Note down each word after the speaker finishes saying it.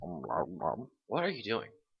What are you doing?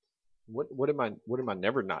 What am I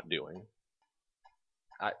never not doing?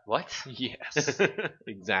 What? Yes,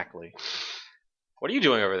 exactly. What are you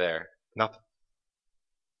doing over there? Nothing.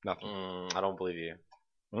 I don't believe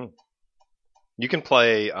you. You can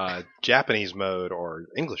play Japanese mode or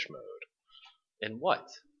English mode. In what?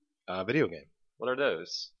 Video game. What are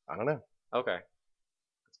those? I don't know. Okay.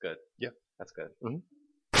 That's good. Yeah. That's good.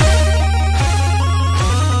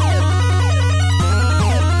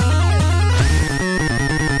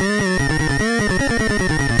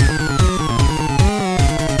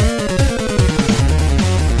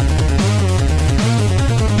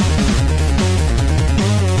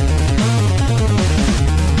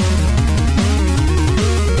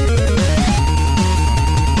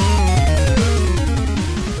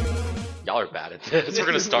 Y'all are bad at this. We're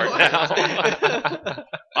going to start now.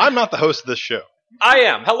 I'm not the host of this show. I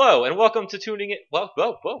am. Hello, and welcome to Tuning In.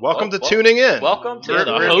 Welcome to Tuning In. Welcome to The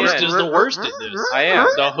host is the worst at this. I am.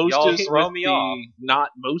 The Y'all hostess throw with me the off. not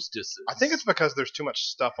mostesses. I think it's because there's too much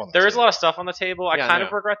stuff on the There is a table. lot of stuff on the table. I Yeah, I kind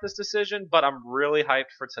of know. regret this decision, but I'm really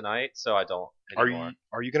hyped for tonight, so I don't anymore.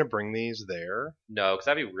 Are you going to bring these there? No, because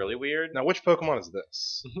that'd be really weird. Now, which Pokemon is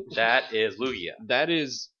this? That is Lugia. That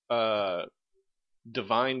is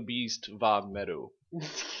Divine Beast Vommedo.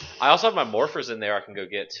 I also have my morphers in there I can go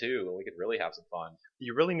get too, and we could really have some fun.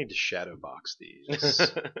 You really need to shadow box these.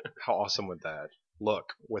 How awesome would that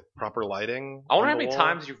look with proper lighting? I wonder how on the many wall?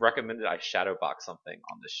 times you've recommended I shadow box something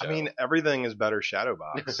on this show. I mean, everything is better shadow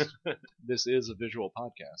box. This is a visual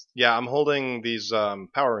podcast. Yeah, I'm holding these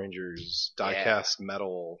Power Rangers Yeah. die-cast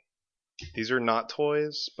metal. These are not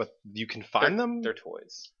toys, but you can find them. They're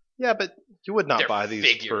toys. Yeah, but you would not They're buy these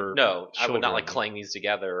figure. for No, I would not like children. clang these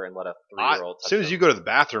together and let a As 3-year-old. touch soon as them. you go to the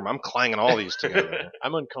bathroom, I'm clanging all these together.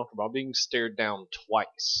 I'm uncomfortable. I'm being stared down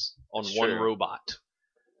twice on It's one true. robot.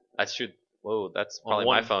 That's true. Whoa, that's On probably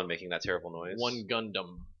one- my phone making that terrible noise. One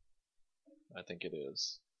Gundam. I think it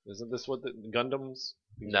is. Isn't this what the Gundams?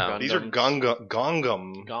 No. These are Gongum.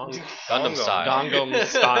 Gundam style. Gangnam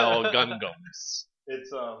style Gundams.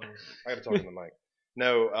 It's I gotta talk in the mic.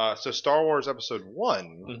 No, so Star Wars Episode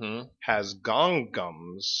 1 Mm-hmm. has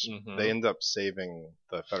Gongums. Mhm. They end up saving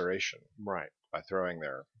the Federation Right. by throwing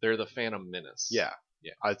their... They're the Phantom Menace. Yeah.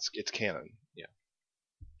 Yeah. It's canon.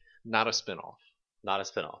 Not a spinoff. Not a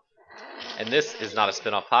spinoff. And this is not a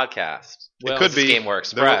spinoff podcast. It could be. Gameware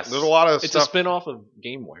Express. There's a lot of It's a stuff. spinoff of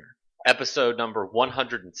Gameware. Episode number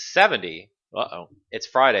 170. Uh-oh. It's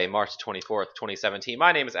Friday, March 24th, 2017.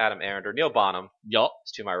 My name is Adam Arender. Neil Bonham Yup.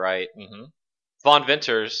 is to my right. Mm-hmm. Vaughn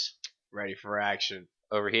Venters Ready for action.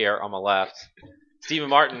 over here on my left. Stephen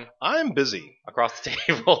Martin I'm busy. across the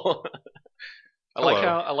table. I like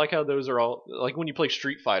Hello. how those are all like when you play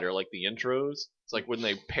Street Fighter, like the intros. It's like when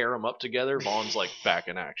they pair them up together. Vaughn's like back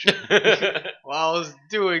in action. Well, I was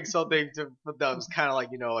doing something that was kind of like,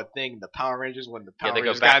 a thing. The Power Rangers, when the Power they go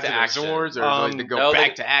Rangers back got to their action. Zords, or Um, they go no, back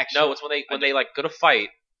they- to action. No, it's when they like go to fight,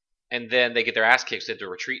 and then they get their ass kicked. So they have to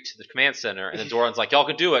retreat to the command center, and then Doran's like, "Y'all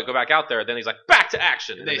can do it. Go back out there." And then he's like, "Back to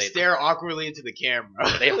action." And They then stare awkwardly into the camera.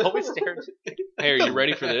 They always stare. Hey, are you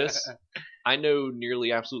ready for this? I know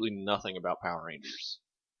nearly absolutely nothing about Power Rangers.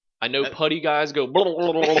 I know putty guys go. Blah,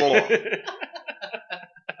 blah, blah, blah, blah.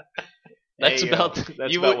 That's Hey, about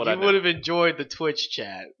that's you about would, what I you know. would have enjoyed the Twitch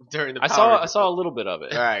chat during the. I saw a little bit of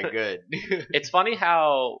it. All right, good. It's funny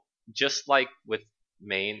how just like with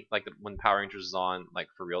main, like when Power Rangers was on like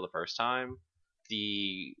for real the first time,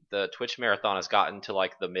 the Twitch marathon has gotten to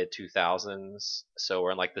like the mid 2000s, so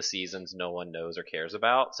we're in like the seasons no one knows or cares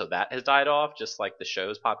about, so that has died off, just like the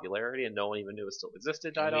show's popularity and no one even knew it still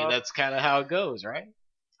existed I died mean, off. that's kind of how it goes, right?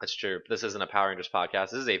 That's true. This isn't a Power Rangers podcast.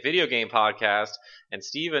 This is a video game podcast, and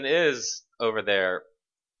Steven is over there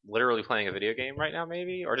literally playing a video game right now,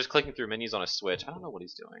 maybe? Or just clicking through menus on a Switch. I don't know what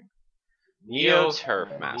he's doing. Neo Turf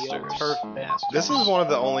Masters. Neo Turf Masters. This is one of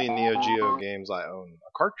the only Neo Geo games I own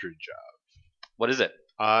a cartridge of. What is it?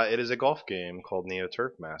 It is a golf game called Neo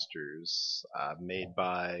Turf Masters, made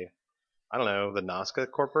by, I don't know, the Nazca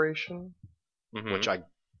Corporation, Mhm. which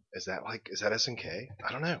is that SNK?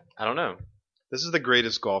 I don't know. I don't know. This is the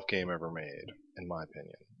greatest golf game ever made, in my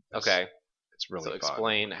opinion. Okay. It's really So fun.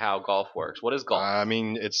 explain how golf works. What is golf? I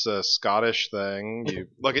mean, it's a Scottish thing. You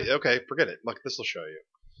look at okay, forget it. Look, this will show you.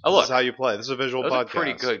 oh, This look. is how you play. This is a visual Those podcast. are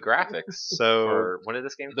pretty good graphics. So, For, when did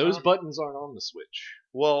this game come Those out? buttons aren't on the Switch.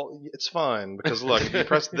 well, it's fine because look, if you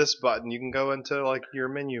press this button, you can go into like your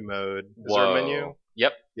menu mode. Is there a menu?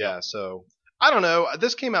 Yep. Yeah. So I don't know.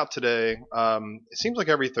 This came out today. It seems like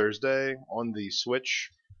every Thursday on the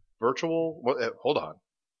Switch virtual. Well, hold on.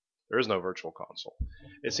 There is no virtual console.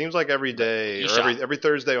 It seems like every day or eShop. every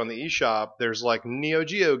Thursday on the eShop, there's like Neo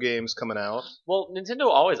Geo games coming out. Well, Nintendo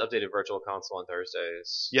always updated Virtual Console on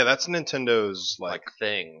Thursdays. Yeah, that's Nintendo's like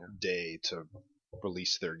Thing. day to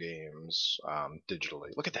release their games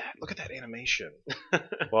digitally. Look at that! Look at that animation.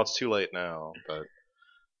 Well, it's too late now,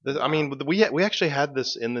 but I mean, we actually had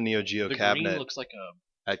this in the Neo Geo The cabinet green looks like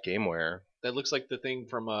at GameWare. that looks like the thing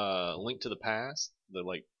from Link to the Past. The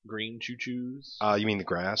like green choo-choos. You mean the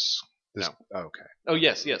grass? No. Oh, okay. Oh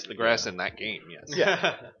yes, the grass in that game. Yes.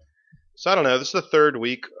 Yeah. So I don't know. This is the third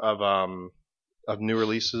week of new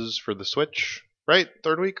releases for the Switch, right?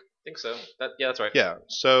 Third week. I think so. That's right. Yeah.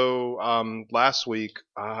 So last week,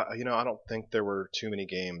 I don't think there were too many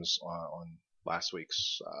games on last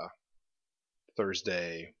week's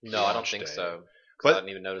Thursday. No, I don't launch think day. so. 'Cause But- I didn't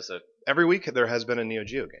even notice it. Every week there has been a Neo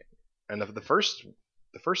Geo game, and the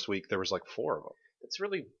first week there was like 4 of them. It's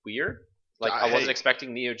really weirred. Like I- I wasn't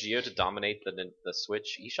expecting Neo Geo to dominate the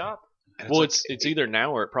Switch eShop. And Well, like it's either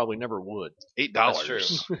now or it probably never would. $8. That's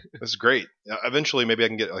true. That's great. Eventually, maybe I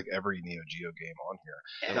can get like every Neo Geo game on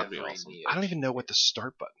here. That'd be Every awesome. Neo I don't even know what the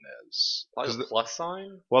start button is. Probably 'Cause the plus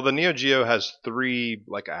sign. Well, the Neo Geo has 3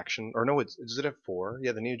 like action, or no, does it have 4?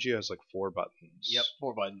 Yeah, the Neo Geo has like 4 buttons. Yep,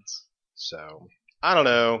 4 buttons. So I don't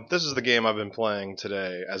know. This is the game I've been playing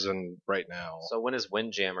today, as in right now. So when is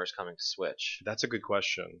Windjammers coming to Switch? That's a good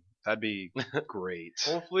question. That'd be great.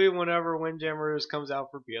 Hopefully, whenever Windjammers comes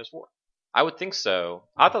out for PS4. I would think so.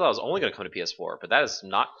 I thought that was only going to come to PS4, but that is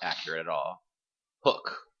not accurate at all.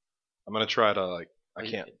 Hook. I'm gonna try to I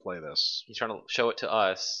can't play this. He's trying to show it to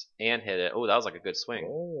us and hit it. Oh, that was like a good swing.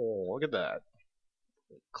 Oh, look at that.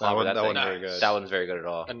 Clobber that thing. wasn't very good. That wasn't very good at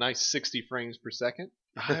all. A nice 60 frames per second.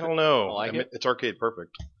 I don't know. I like it. It's arcade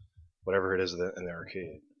perfect. Whatever it is in the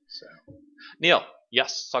arcade. So Neil,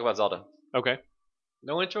 Yes. let's talk about Zelda. Okay.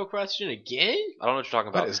 No intro question again? I don't know what you're talking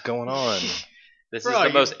about. what is going on? This Bro, is the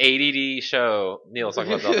you- most ADD show. Neil, let's talk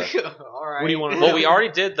about Zelda. All right. What do you want to Well, we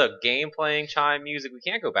already did the game playing chime music. We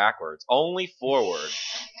can't go backwards. Only forward.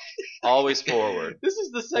 Always forward. This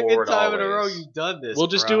is the second Forward time in a row always. you've done this. We'll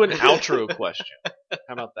just bro. do an outro question.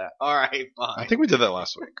 How about that? All right, I fine. think we did that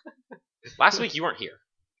last week. Last week you weren't here.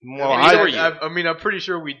 Well, Neither I, were you. I mean, I'm pretty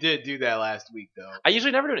sure we did do that last week, though. I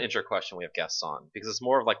usually never do an intro question when we have guests on because it's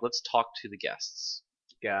more of like let's talk to the guests.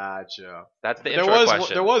 Gotcha. That's the There intro was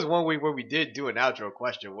question. there was one week where we did do an outro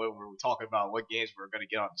question where we were talking about what games we were going to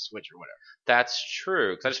get on the Switch or whatever. That's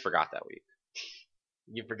true because I just forgot that week.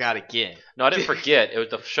 You forgot again. No, I didn't forget. It was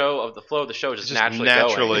the flow of the show just, Just naturally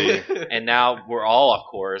naturally. going. And now we're all off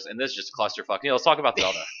course, and this is just a clusterfuck. Neil, let's talk about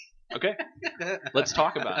Zelda. Okay. Let's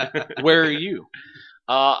talk about it. Where are you?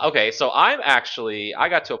 Okay, so I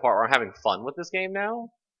got to a part where I'm having fun with this game now,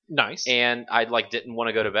 Nice. and I didn't want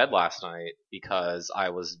to go to bed last night because I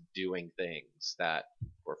was doing things that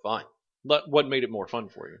were fun. What made it more fun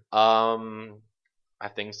for you? I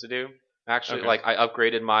have things to do. Actually, Okay. like I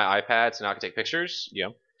upgraded my iPad, so now I can take pictures.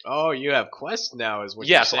 Oh, you have quests now, is what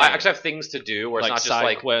Yeah, you're so saying. I actually have things to do where it's Like not just side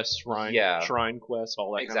like quests, Yeah. shrine quests,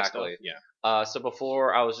 all that Exactly. kind of stuff. Yeah. So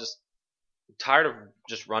before I was just tired of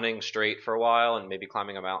just running straight for a while and maybe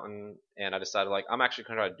climbing a mountain, and I decided like I'm actually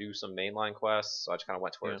gonna try to do some mainline quests. So I just kind of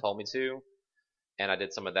went to where Yeah. it told me to, and I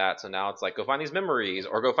did some of that. So now it's like go find these memories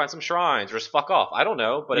or go find some shrines or just fuck off. I don't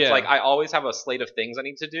know, but it's Yeah. like I always have a slate of things I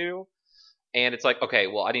need to do, and it's like okay,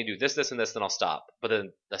 well I need to do this, this, and this, then I'll stop. But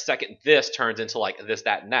then the second this turns into like this,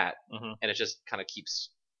 that, and that, Mhm. and it just kind of keeps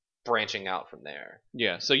branching out from there.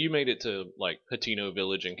 Yeah. So you made it to like Hatino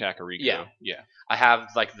Village in Kakariko. Yeah. Yeah. I have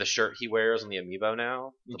like the shirt he wears on the amiibo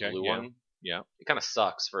now, the Okay, blue yeah. one. Yeah. It kind of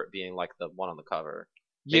sucks for it being like the one on the cover.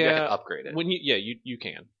 Maybe I Yeah. can upgrade it. When you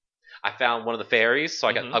can. I found one of the fairies, so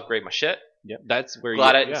I can Mhm. upgrade my shit. Yeah. That's where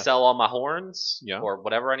Glad I you. didn't Yeah. sell all my horns, Yeah. or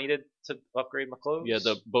whatever I needed to upgrade my clothes. Yeah.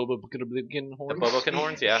 The Boba Begin the horn. Bobokin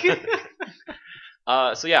horns, yeah.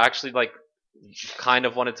 So yeah, I actually like kind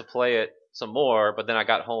of wanted to play it some more, but then I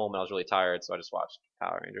got home and I was really tired, so I just watched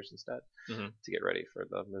Power Rangers instead Mhm. to get ready for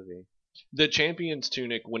the movie. The Champion's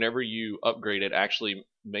Tunic, whenever you upgrade it, actually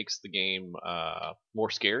makes the game more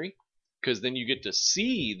scary because then you get to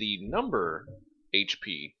see the number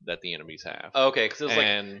HP that the enemies have. Okay, because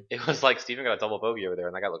and it was like Steven got a double bogey over there,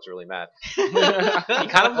 and that guy looks really mad. He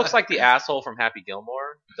kind of looks like the asshole from Happy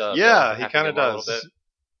Gilmore. Yeah, he Happy kinda Gilmore a little does.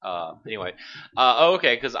 bit. Anyway,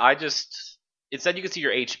 okay, because it said you could see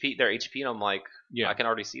your HP, their HP, and I'm like, yeah, I can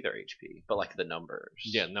already see their HP, but like the numbers.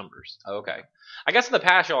 yeah, numbers. Okay. I guess in the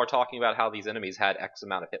past y'all are talking about how these enemies had X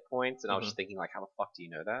amount of hit points, and I was Mhm. just thinking like, how the fuck do you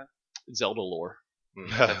know that? Zelda lore.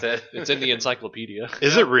 That's it. It's in the encyclopedia.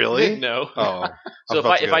 Is it really? No. Oh. So if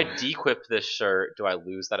I dequip this shirt, do I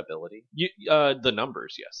lose that ability? You, the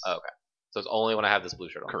numbers, yes. Oh, okay. So it's only when I have this blue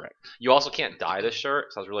shirt on. Correct. You also can't dye this shirt,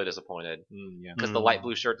 so I was really disappointed Yeah. because the light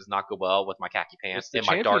blue shirt does not go well with my khaki pants It's the and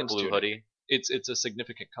my dark Champions blue tunic. hoodie. It's a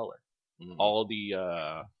significant color. Mm. All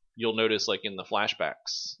the you'll notice like in the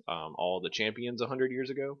flashbacks, all the champions 100 years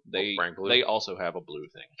ago, wearing blue. they also have a blue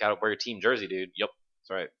thing. Gotta wear your team jersey, dude. Yep.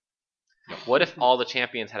 That's right. What if all the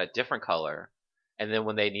champions had a different color, and then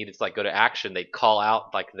when they needed to like go to action, they'd call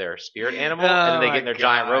out like their spirit animal, and then they Oh get in their my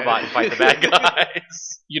giant God. robot and fight the bad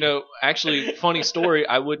guys? You know, actually, funny story.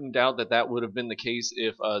 I wouldn't doubt that would have been the case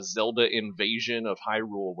if Zelda Invasion of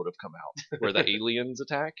Hyrule would have come out, where the aliens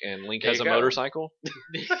attack and Link There has you a go. motorcycle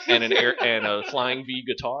and and a flying V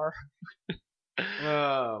guitar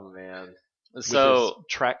Oh man. with So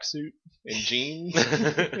his tracksuit and jeans.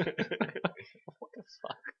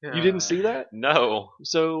 You You didn't see that? no,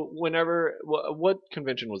 So whenever what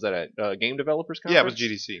convention was that at? Game Developers Conference? Yeah, it was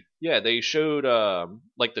GDC. Yeah, they showed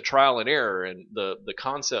like the trial and error and the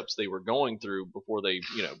concepts they were going through before they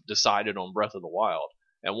decided on Breath of the Wild.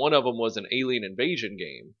 And one of them was an alien invasion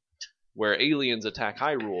game where aliens attack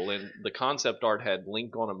Hyrule, and the concept art had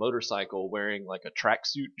Link on a motorcycle wearing like a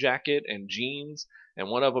tracksuit jacket and jeans, and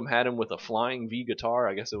one of them had him with a flying V guitar.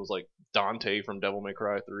 I guess it was like Dante from Devil May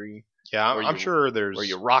Cry 3, Yeah, Where I'm you- sure there's where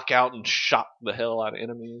you rock out and shock the hell out of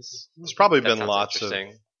enemies. there's probably that been sounds lots of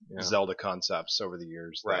interesting. Yeah. Zelda concepts over the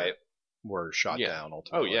years that Right. were shot Yeah. down Oh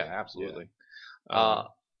ultimately. yeah, absolutely. Uh,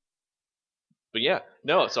 But yeah,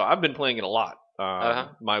 no. So I've been playing it a lot. Uh-huh.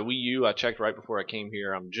 My Wii U, I checked right before I came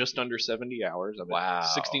here. I'm just under 70 hours. I'm Wow. at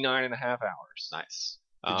 69 and a half hours. Nice.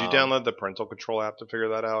 Did you download the parental control app to figure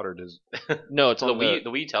that out, or does No, it's The on Wii, the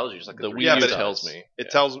Wii tells you just like the the Wii Yeah, U but tells me. it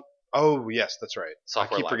tells? Oh yes, that's right.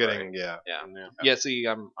 software I keep library. forgetting. Yeah. Yeah. Yeah, see,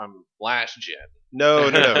 I'm last gen, No,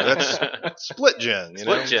 that's split gen. You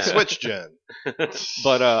know, Split gen. switch gen.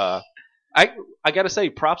 but I gotta say,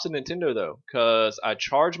 props to Nintendo though, because I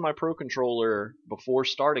charged my Pro controller before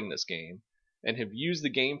starting this game, and have used the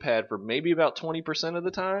gamepad for maybe about 20% of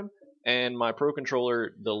the time. And my Pro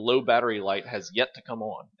controller, the low battery light has yet to come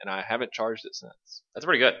on, and I haven't charged it since. That's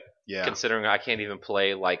pretty good, Yeah, considering I can't even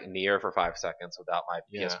play like Nier for 5 seconds without my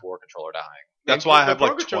Yeah. PS4 controller dying. that's why I have the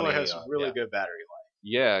like Pro controller 20. has really yeah. good battery life.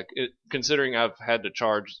 Yeah, considering I've had to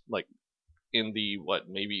charge like in the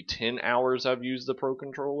maybe 10 hours I've used the Pro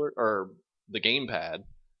controller or the gamepad,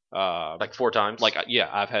 Like 4 times. yeah,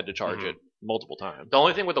 I've had to charge Mhm. it multiple times. The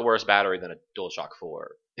only thing with the worse battery than a DualShock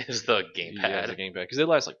 4 is the gamepad. Yeah, the gamepad because it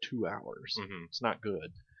lasts like 2 hours. Mhm. It's not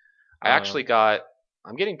good. I actually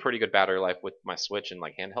I'm getting pretty good battery life with my Switch in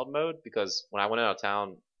like handheld mode because when I went out of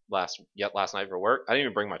town last night for work, I didn't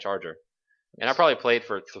even bring my charger, and I probably played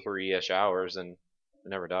for 3-ish hours and it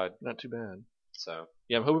never died. Not too bad. So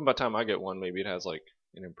Yeah, I'm hoping by the time I get one, maybe it has like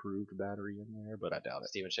an improved battery in there, but I doubt it.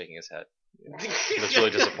 Steven's shaking his head. He looks really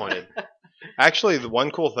disappointed. Actually, the one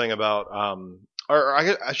cool thing about, or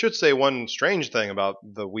I should say, one strange thing about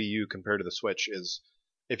the Wii U compared to the Switch is,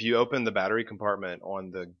 if you open the battery compartment on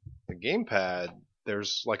the gamepad,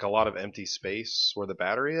 there's like a lot of empty space where the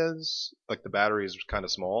battery is. Like the battery is kind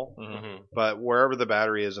of small, Mhm. but wherever the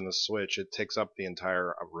battery is in the Switch, it takes up the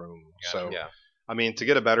entire room. So, Yeah. I mean, to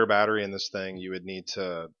get a better battery in this thing, you would need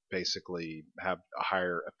to basically have a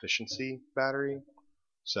higher efficiency battery.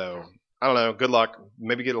 So, I don't know. Good luck.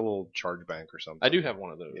 Maybe get a little charge bank or something. I do have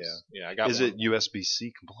one of those. Yeah. I got Is one. it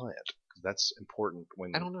USB-C compliant? 'Cause that's important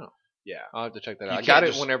when. I don't know. Yeah. I'll have to check that You out. I can't got it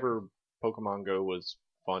just- whenever Pokemon Go was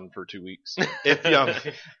fun for 2 weeks.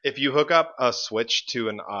 If you hook up a Switch to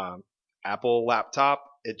an Apple laptop,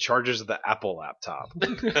 it charges the Apple laptop.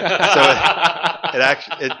 It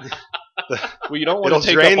actually Well, you don't want It'll to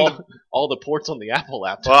take drain up all the ports on the Apple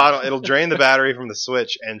laptop. well, it'll drain the battery from the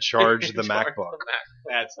Switch and charge the MacBook.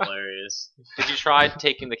 That's hilarious. Did you try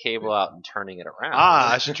taking the cable out and turning it around?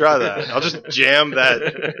 I should try that. I'll just jam that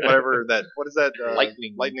whatever that. What is that?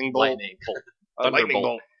 Lightning bolt. Lightning bolt. Lightning Thunderbolt.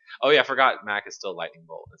 bolt. Oh yeah, I forgot. Mac is still Lightning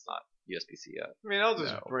Bolt. It's not USB-C yet. I mean, I'll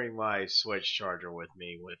just No. bring my Switch charger with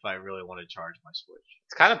me if I really want to charge my Switch.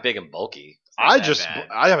 It's kind of big and bulky. It's not I that just bad.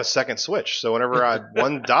 I have a second Switch, so whenever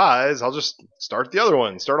one dies, I'll just start the other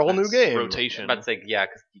one, start a whole new That's game. rotation. I'm about to say yeah,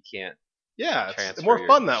 because you can't Yeah, it's transfer more your-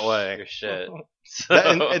 fun that way. Your shit. That-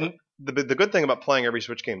 and the good thing about playing every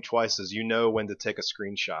Switch game twice is you know when to take a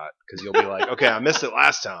screenshot because you'll be like, okay, I missed it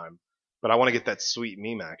last time, but I want to get that sweet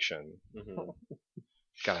meme action. Mhm.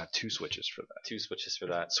 Gotta have 2 Switches for that. 2 switches for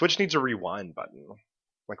that. Switch needs a rewind button.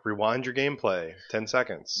 Like rewind your gameplay 10 You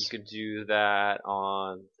seconds. could do that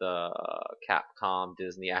on the Capcom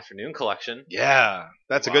Disney Afternoon Collection. Yeah,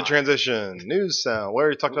 that's a Wow. good transition. News sound.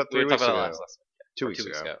 Where you talked about 3 We weeks talked ago. about that last 2 or weeks 2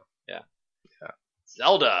 weeks ago. ago. Yeah. Yeah.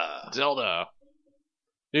 Zelda. Zelda.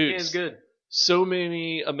 Dude, It's good. so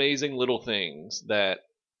many amazing little things that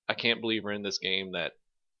I can't believe we're in this game that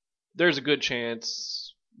there's a good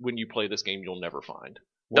chance when you play this game you'll never find.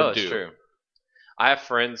 No, Or it's do. true. I have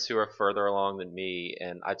friends who are further along than me,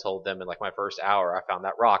 and I told them in like my first hour I found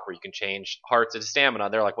that rock where you can change hearts into stamina.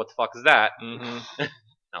 They're like, "What the fuck is that?" hmm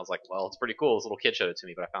And I was like, "Well, it's pretty cool." This little kid showed it to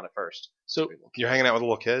me, but I found it first. So You're hanging out with a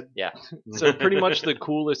little kid. Yeah. So pretty much the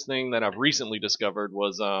coolest thing that I've recently discovered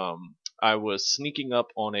was I was sneaking up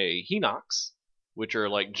on a Hinox, which are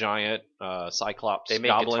like giant Cyclops They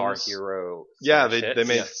make goblins. Guitar Hero. Yeah, smash they hits.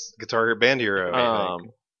 made Guitar Hero Band Hero. I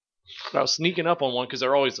think. But I was sneaking up on one because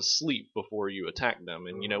they're always asleep before you attack them,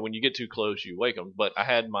 and you know when you get too close, you wake them. But I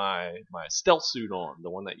had my stealth suit on, the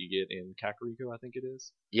one that you get in Kakariko, I think it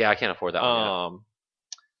is. Yeah, I can't afford that one. Yet.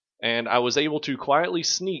 And I was able to quietly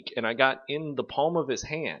sneak, and I got in the palm of his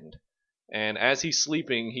hand. And as he's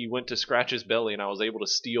sleeping, he went to scratch his belly, and I was able to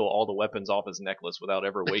steal all the weapons off his necklace without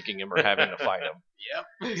ever waking him or having to fight him.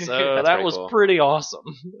 Yep. So That's that pretty was cool. pretty awesome.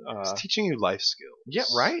 It's teaching you life skills. Yeah,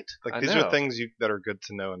 right. Like I these know. are things that are good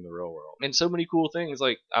to know in the real world. And so many cool things.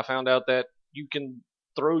 Like I found out that you can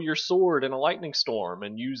throw your sword in a lightning storm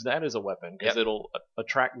and use that as a weapon because Yep. it'll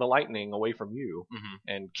attract the lightning away from you Mhm.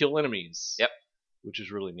 and kill enemies. Yep. Which is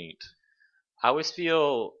really neat. I always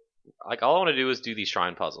feel like all I want to do is do these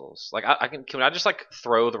shrine puzzles. Like can I just like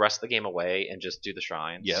throw the rest of the game away and just do the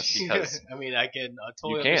shrines? Yes. Because I mean, I can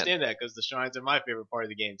totally You can. understand that because the shrines are my favorite part of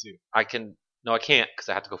the game too. I can. No, I can't because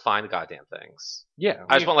I have to go find the goddamn things. Yeah.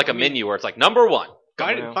 I just want like a menu where it's like number 1.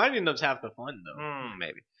 Yeah. Finding them's half the fun though.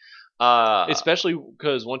 Maybe. Especially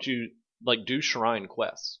because once you like do shrine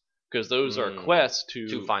quests, because those are quests to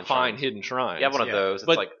find find shrines. hidden shrines. You have one of yeah. those. It's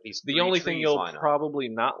But like these. The 3 only thing trees you'll line up. probably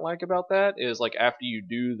not like about that is like after you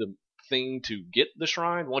do the thing to get the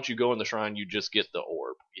shrine, once you go in the shrine, you just get the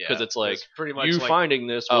orb. Yeah, 'Cause it's like, pretty much You like, finding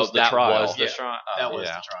this Oh, was the that trial. was the Yeah. shrine. that Oh, was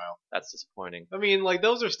yeah. the trial. That's disappointing. I mean, like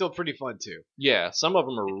those are still pretty fun too. Yeah, some of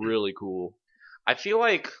them are really cool. I feel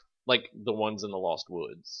like Like the ones in the Lost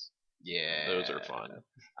Woods. Yeah, Those are fun.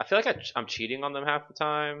 I'm cheating on them half the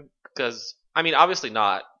time because I mean obviously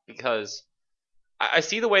not because I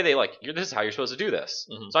see the way they like this is how you're supposed to do this.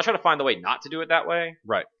 Mhm. So I try to find the way not to do it that way.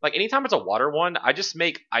 Right. Like anytime it's a water one, I just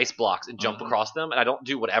make ice blocks and jump Mhm. across them, and I don't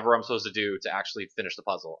do whatever I'm supposed to do to actually finish the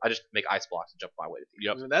puzzle. I just make ice blocks and jump my way to the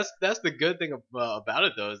Yep. I mean, that's the good thing about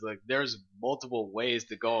it though is like there's multiple ways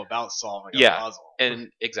to go about solving Yeah. a puzzle.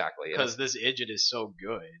 And exactly. Because this Idget is so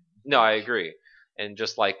good. No, I agree. And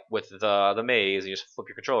just like with the maze, you just flip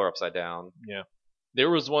your controller upside down. There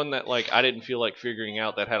was one that like I didn't feel like figuring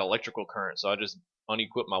out that had electrical current, so I just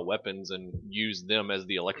unequip my weapons and use them as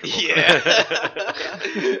the electrical current.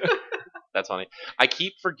 That's funny. I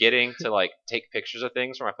keep forgetting to like take pictures of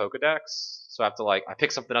things from my Pokedex. So I have to like I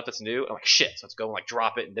pick something up that's new and I'm like shit, so let's go and like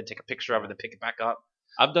drop it and then take a picture of it and then pick it back up.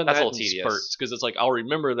 I've done That's that a in little tedious. spurts because it's like I'll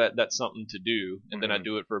remember that that's something to do, and then I Mhm.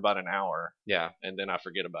 do it for about an hour, Yeah. and then I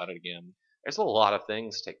forget about it again. There's a lot of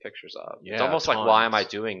things to take pictures of. It's Yeah, almost like why am I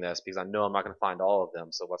tons. doing this? Because I know I'm not gonna find all of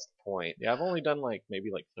them, so what's the point? Yeah, I've only done like maybe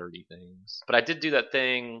like 30 things. But I did do that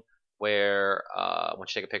thing where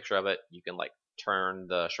once you take a picture of it, you can like turn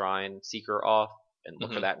the shrine seeker off and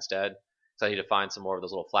look for Mhm. that instead. So I need to find some more of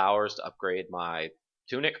those little flowers to upgrade my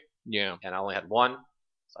tunic, Yeah, and I only had one,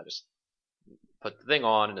 so I just put the thing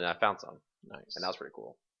on and then I found some, nice. and that was pretty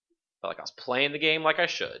cool. Felt like I was playing the game like I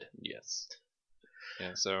should. Yes.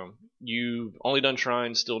 Yeah, so you've only done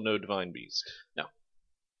shrines, still no divine beast.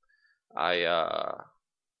 I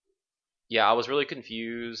was really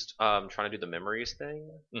confused trying to do the memories thing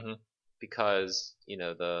Mhm. because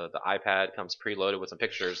the iPad comes preloaded with some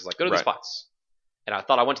pictures. It's like go to the Right. spots, and I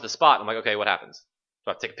thought I went to the spot. And I'm like, okay, what happens? So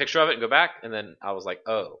I have to take a picture of it and go back, and then I was like,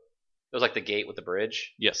 oh, it was like the gate with the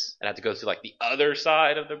bridge, Yes. and I had to go to like the other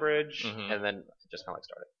side of the bridge, Mhm. and then it just kind of like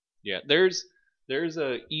started. Yeah, there's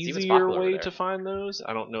a even easier popular over way there. to find those.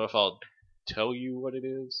 I don't know if I'll tell you what it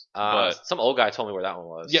is, Some old guy told me where that one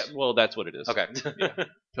was. but yeah, well, that's what it is. Okay.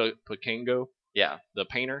 Pakango, Yeah. the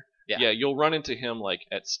painter. Yeah. You'll run into him like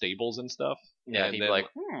at stables and stuff. Yeah. And He'd be then, like,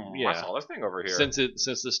 yeah. I saw this thing over here. Since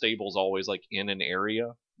the stable's always like in an area,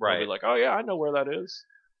 I'll Right. be like, oh yeah, I know where that is.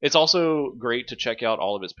 It's also great to check out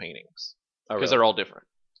all of his paintings Oh, because really? they're all different.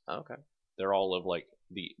 Oh, okay. They're all of like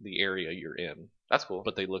the area you're in, That's cool.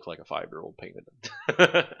 but they look like a 5-year-old painted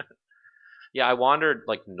them. Yeah, I wandered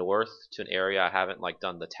like north to an area I haven't like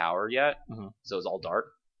done the tower yet, Mhm. so it was all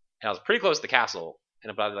dark, and I was pretty close to the castle.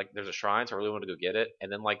 And about like there's a shrine, so I really wanted to go get it.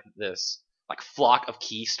 And then like this like flock of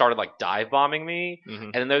geese started like dive bombing me, Mhm.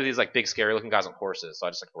 and then there were these like big scary looking guys on horses, so I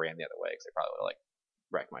just like ran the other way because they probably would like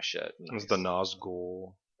wreck my shit. It was the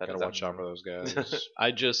Nazgul. That Gotta is watch out for those guys. I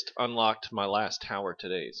just unlocked my last tower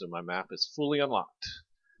today, so my map is fully unlocked.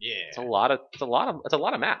 Yeah. It's a lot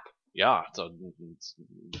of map. Yeah,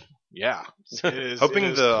 yeah. Hoping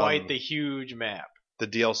it is the, quite the huge map. The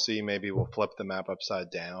DLC maybe will flip the map upside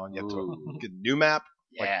down. You have to Ooh. get a new map,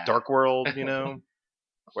 Yeah. like Dark World, you know?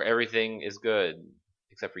 Where everything is good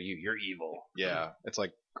except for you. You're evil. Yeah, it's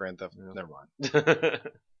like Grand Theft. Never mind.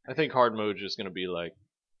 I think hard mode is just gonna be like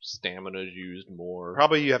stamina's used more.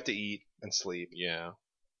 Probably you have to eat and sleep, Yeah.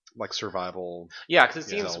 like survival. Yeah, because it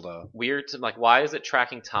seems Zelda. weird to like. Why is it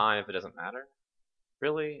tracking time if it doesn't matter?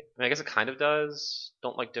 Really? I mean, I guess it kind of does.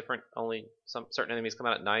 Don't like different. Only some certain enemies come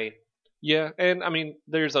out at night. Yeah, and I mean,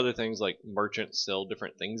 there's other things like merchants sell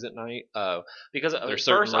different things at night. Because at There's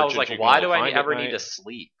certain first I was merchants like, you can why only do I find at ever night. need to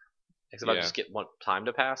sleep? Except I Yeah. just get one time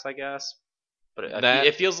to pass, I guess. But That-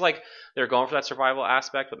 it feels like they're going for that survival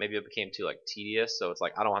aspect, but maybe it became too like tedious. So it's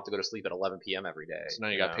like I don't have to go to sleep at 11 p.m. every day. So now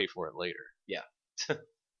you gotta pay for it later.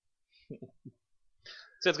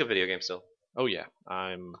 So it's a good video game still. Oh yeah,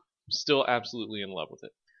 I'm still absolutely in love with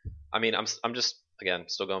it. I mean, I'm just again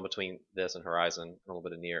still going between this and Horizon and a little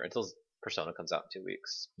bit of Nier until Persona comes out in 2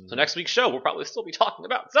 weeks. So Mhm. next week's show we'll probably still be talking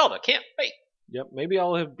about Zelda. Can't wait. Yep, maybe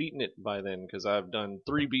I'll have beaten it by then because I've done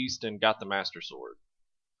 3 Beast and got the Master Sword.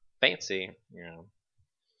 Fancy. Yeah.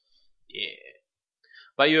 Yeah.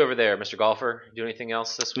 About you over there, Mr. Golfer? Do anything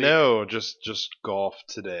else this week? No, just golf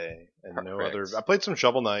today and no Perfect. other. I played some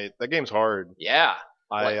Shovel Knight. That game's hard. Yeah.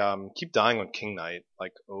 I keep dying on King Knight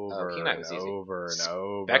like over King Knight and was easy. over and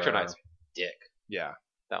over. Vector Knight's dick. Yeah,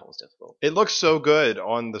 That one was difficult. it looks so good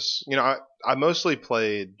on this. You know, I mostly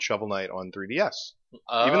played Shovel Knight on 3DS.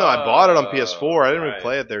 Even though I bought it on PS4, I didn't really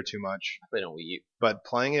play it there too much. I played on Wii U. But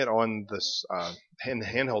playing it on this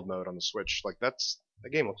handheld mode on the Switch, like the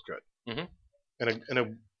game looks good. Mhm. In a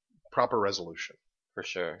proper resolution, For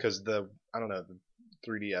sure. because the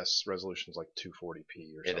 3DS resolution is like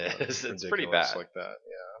 240p or It something. is. It's pretty ridiculous bad. like that.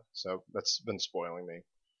 Yeah, so that's been spoiling me.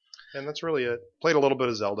 And that's really it. Played a little bit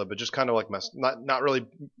of Zelda, but just kind of like not really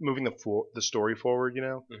moving the story forward. You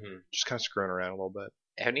know, hmm just kind of screwing around a little bit.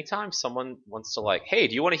 Anytime someone wants to like, hey,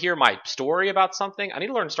 do you want to hear my story about something? I need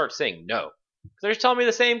to learn to start saying no. Because they're just telling me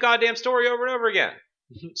the same goddamn story over and over again.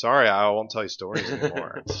 Sorry, I won't tell you stories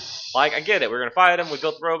anymore. Like, I get it. We're gonna fight him. We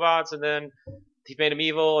built the robots, and then he made him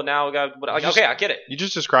evil, and now we got. Like, just- okay, I get You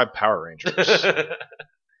just described Power Rangers. it.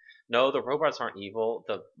 No, the robots aren't evil.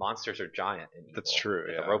 The monsters are giant and evil. That's true,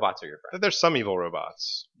 And yeah. The robots are your friend. There's some evil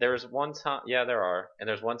robots. There was one time, yeah, there are, and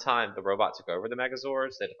there's one time the robot took over the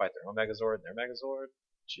Megazords. They had to fight their own Megazord and their Megazord.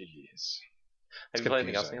 Jeez. Have It's you played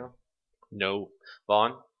anything else, confusing. Neil? No.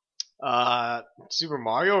 Vaughn? Super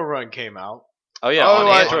Mario Run came out. Oh yeah, on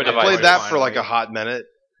the I Android I device. played that for finally. like a hot minute.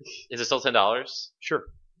 Is it still $10? Sure.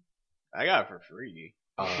 I got it for free.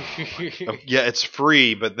 Yeah, it's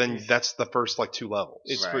free, but then that's the first like 2 levels.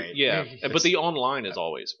 It's Right. free. Yeah, but the online is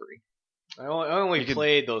always free. I only You could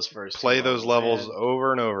played those first. Play two those levels man.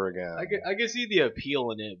 over and over again. I could see the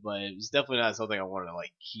appeal in it, but it's definitely not something I want to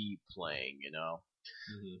like keep playing. You know.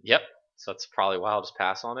 Yep. So that's probably why I'll just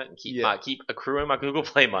pass on it and keep Yeah. keep accruing my Google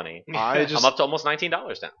Play money. I I'm up to almost $19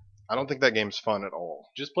 now. I don't think that game's fun at all.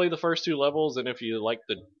 Just play the first 2 levels, and if you like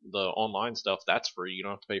the online stuff, that's free. You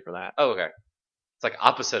don't have to pay for that. Oh, okay. It's like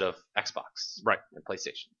opposite of Xbox, Right. and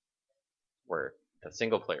PlayStation, where the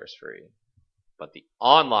single player is free, but the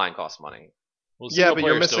online costs money. Well, Yeah, single but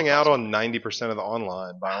you're player still missing out costs on 90% of the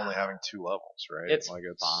online by only having 2 levels, right? It's like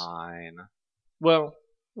fine. Well,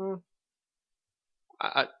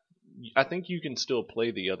 I think you can still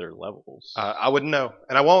play the other levels. I wouldn't know,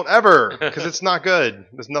 and I won't ever, because it's not good.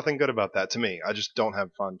 There's nothing good about that to me. I just don't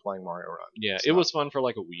have fun playing Mario Run. yeah, it's it not- was fun for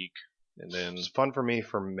like a week, and then It's fun for me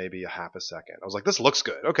for maybe a half a second. I was like, this looks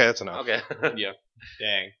good. Okay, that's enough. Okay. yeah,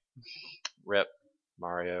 Dang. Rip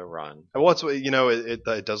Mario Run. Well, it's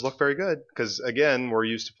it does look very good because again, we're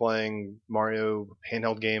used to playing Mario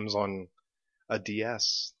handheld games on a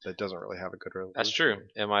DS that doesn't really have a good resolution. That's true.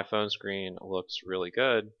 And my phone screen looks really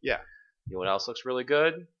good. Yeah. You know what else looks really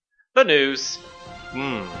good? The news.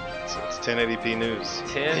 It's 1080p news.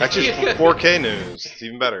 10. Actually, it's 4K news. It's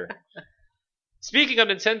even better. Speaking of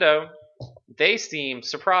Nintendo, they seemed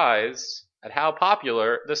surprised at how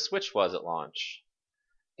popular the Switch was at launch.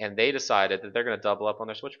 And they decided that they're going to double up on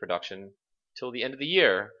their Switch production till the end of the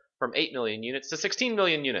year from 8 million units to 16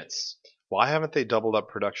 million units. Why haven't they doubled up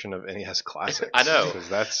production of NES Classics? I know. 'Cause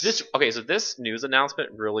that's So this news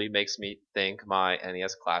announcement really makes me think my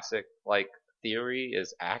NES Classic theory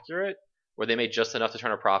is accurate, where they made just enough to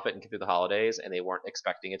turn a profit and get through the holidays, and they weren't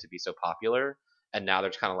expecting it to be so popular, and now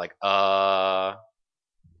they're just kind of like,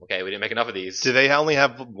 okay, we didn't make enough of these. Do they only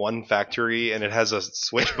have one factory and it has a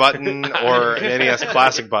Switch button or an NES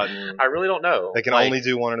Classic button? I really don't know. They can only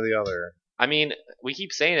do one or the other. I mean, we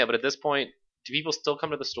keep saying it, but at this point, do people still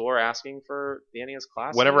come to the store asking for the NES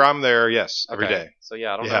Classic? Whenever I'm there, yes, every Okay. day. So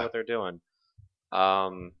yeah, I don't Yeah. know what they're doing.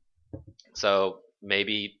 So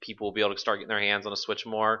maybe people will be able to start getting their hands on a Switch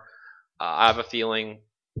more. I have a feeling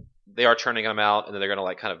they are turning them out, and then they're gonna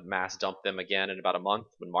like kind of mass dump them again in about a month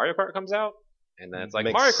when Mario Kart comes out. And then it's like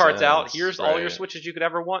Makes Mario Kart's out. sense, Here's all your right. Switches you could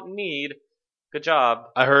ever want and need. Good job.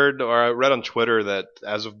 I heard or I read on Twitter that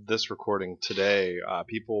as of this recording today,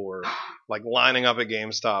 people were like lining up at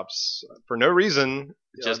GameStops for no reason,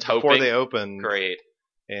 Just before hoping. they opened. Great.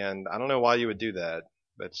 And I don't know why you would do that.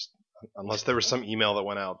 That's unless there was some email that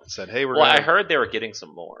went out that said, "Hey, we're Well, gonna." I heard they were getting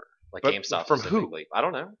some more, like But GameStop from who? specifically. I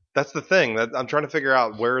don't know. That's the thing that I'm trying to figure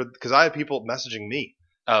out where, because I had people messaging me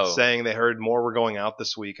Oh, saying they heard more were going out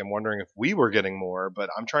this week. I'm wondering if we were getting more, but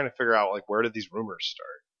I'm trying to figure out like where did these rumors start?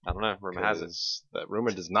 I don't know. Rumor has it. 'Cause that rumor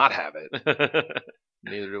does not have it.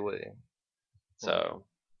 Neither do we. So,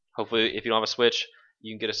 hopefully, if you don't have a Switch,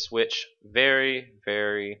 you can get a Switch very,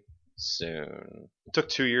 very soon. It took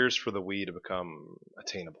 2 years for the Wii to become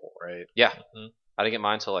attainable, right? Yeah. Mhm. I didn't get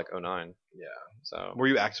mine until like 09. Yeah. So, Were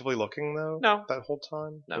you actively looking though? No. That whole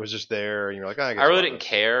time? No. It was just there, and you're like, I guess I really I'll didn't just-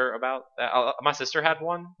 care about that. My sister had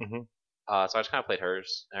one. Mhm. So I just kind of played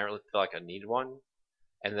hers. I didn't really feel like I needed one.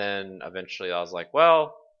 And then eventually I was like,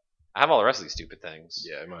 well, I have all the rest of these stupid things.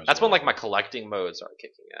 Yeah, might as That's well. when like my collecting mode started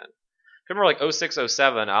kicking in. I remember like 06,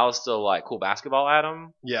 07, I was still like cool basketball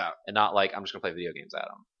Adam, Yeah, and not like I'm just gonna play video games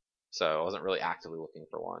Adam. So I wasn't really actively looking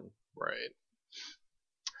for one. right.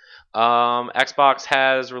 Xbox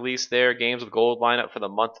has released their games with gold lineup for the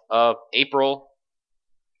month of April.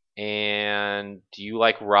 And do you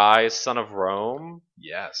like Rise, Son of Rome?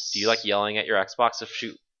 Yes. Do you like yelling at your Xbox to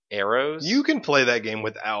shoot arrows? You can play that game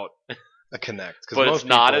without a Kinect, 'cause but most it's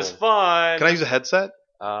not people- as fun. Can I use a headset?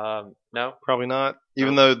 No. Probably not.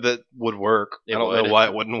 Even though that would work. It I don't would. know why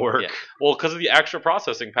it wouldn't work. Yeah. Well, because of the extra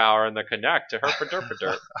processing power in the Kinect to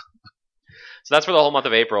herp. So that's for the whole month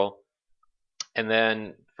of April. And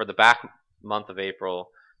then for the back month of April,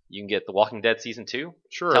 you can get The Walking Dead Season 2.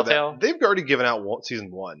 Sure. Telltale? They've already given out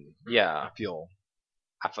season 1. Yeah. I feel.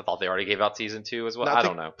 I thought they already gave out Season 2 as well. No, I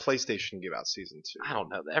think don't know. PlayStation gave out season 2. I don't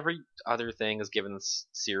know. Every other thing is giving this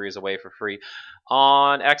series away for free.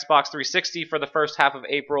 On Xbox 360 for the first half of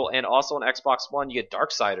April, and also on Xbox One, you get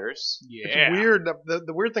Darksiders. It's weird.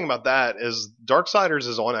 The weird thing about that is Darksiders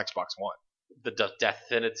is on Xbox One. The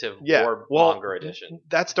definitive Yeah, Warmonger edition.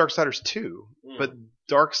 That's Darksiders 2. Mm. But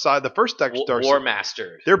Darkside, the first Darksiders, War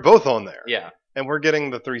Mastered. they're both on there. Yeah. And we're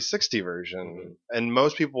getting the 360 version. And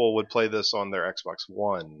most people would play this on their Xbox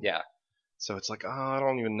One. Yeah. So it's like, I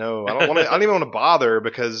don't even know. I don't even want to bother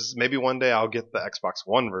because maybe one day I'll get the Xbox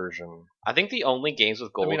One version. I think the only games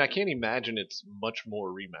with gold. I mean, I can't imagine it's much more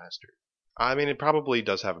remastered. I mean, it probably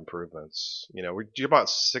does have improvements. You know, we're about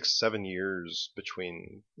 6-7 years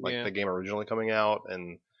between like Yeah. the game originally coming out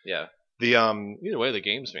and yeah. the Either way, the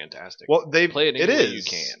game's fantastic. Well, they Play it it any way is you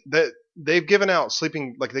can. that they've given out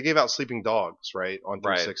they gave out Sleeping Dogs right on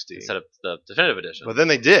 360, Instead of the definitive edition. but then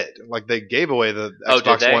they did they gave away the Oh, did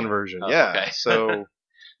Xbox they? One version. Oh, Yeah, okay. so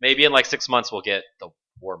Maybe in like 6 months we'll get the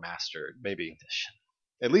War Mastered maybe edition.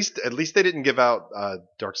 at least they didn't give out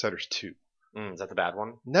Darksiders 2. Is that the bad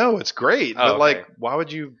one? No, it's great, Oh, but like, okay. why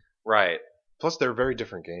would you? Right. Plus, they're very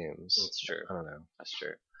different games. That's true. I don't know. That's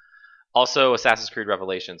true. Also, Assassin's Creed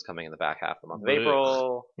Revelations coming in the back half of the month of Ugh.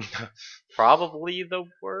 April. Probably the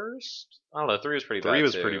worst. I don't know. 3 was pretty bad. 3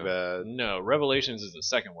 was too. pretty bad. No, Revelations is the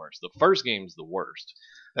second worst. The first game's the worst.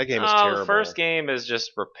 That game is Oh, terrible. the first game is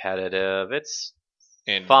just repetitive. It's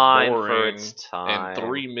And fine for boring, its time. and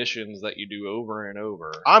 3 missions that you do over and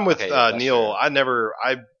over. I'm with Okay, yeah, that's Neil. true.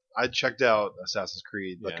 I checked out Assassin's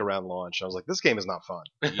Creed like Yeah. around launch. I was like, this game is not fun.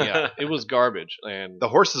 Yeah, it was garbage. And The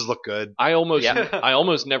horses look good, I almost Yeah. I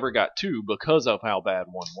almost never got 2 because of how bad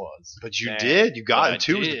 1 was. but you Man, did. You got but I and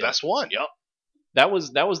 2 was the did. best one. Yep. That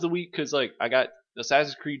was the week because like I got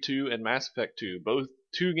Assassin's Creed 2 and Mass Effect 2, both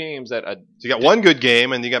 2 games that So you got one good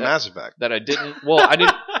game and you got That- Mass Effect. I didn't. Well, I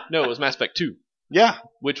didn't. No, it was Mass Effect 2, Yeah,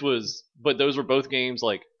 which was. But those were both games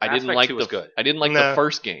like I Mass didn't Effect like 2 was good. I didn't like Nah. the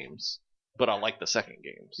first games, but I liked the second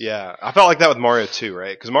games. yeah. I felt like that with Mario 2,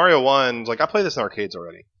 right? Because Mario 1, like I played this in arcades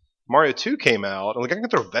already. Mario 2 came out, and like I can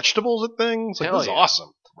throw vegetables at things. Like Hell this is yeah.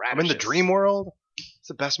 awesome. I'm in the Radishes. dream world. It's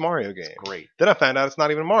the best Mario game. Great. Then I found out it's not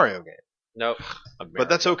even a Mario game, Nope. but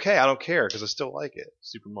that's okay. I don't care because I still like it.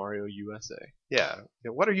 Super Mario USA. Yeah.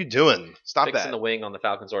 What are you doing? Stop Fixing that. the wing on the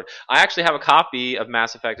Falcon Sword. I actually have a copy of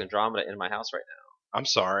Mass Effect Andromeda in my house right I'm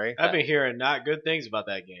sorry. I've been hearing not good things about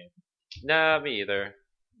that game. now. Nah, me either.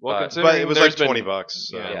 Well, But- considering But it was there's like been- $20.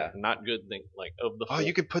 So. Yeah, Yeah. not good thing like of the. Oh, full-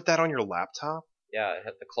 you could put that on your laptop. Yeah, it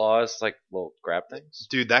had the claws, like will grab things.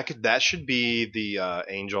 Dude, that should be the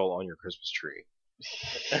angel on your Christmas tree.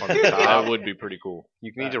 On the That top. would be pretty cool.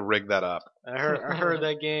 You need to rig that up. I heard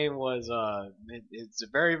that game was it's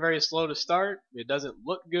very very slow to start. It doesn't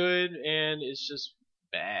look good and it's just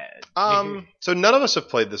bad. So none of us have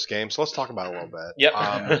played this game, so let's talk about it a little bit.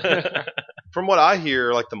 Yep. From what I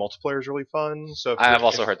hear, like the multiplayer is really fun. So if I have you're-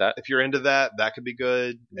 also heard that. if you're into that, that could be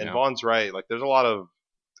good. And Yeah. Vaughn's right. Like there's a lot of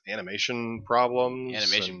animation problems.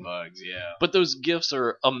 Animation and bugs, yeah. But those gifts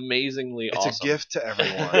are amazingly It's awesome. a gift to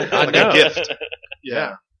everyone. I like know. a gift.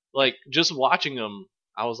 Yeah. Like just watching them,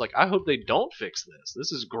 I was like, I hope they don't fix this.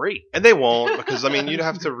 This is great. And they won't because I mean you'd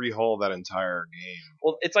have to rehaul that entire game.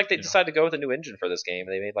 Well, it's like they Yeah. decided to go with a new engine for this game.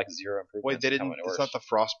 They made like 0 improvements. Wait, they in how didn't. it It's works. not the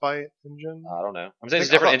Frostbite engine. I don't know. I'm saying it's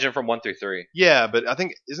think- a different I thought- engine from 1 through 3. Yeah, but I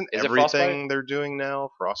think isn't Is it everything Frostbite? they're doing now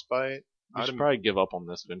Frostbite? I should probably give up on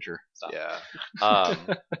this venture. Stop. Yeah.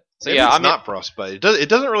 So Maybe yeah, it's I'm not Frostbite. It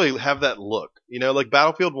doesn't really have that look. You know, like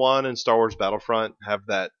Battlefield 1 and Star Wars Battlefront have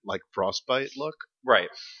that like Frostbite look. right.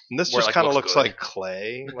 And this Where it, just like, kind of looks looks good. like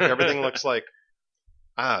clay. Like everything looks like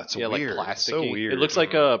it's yeah, weird. like It's plastic. so weird. It looks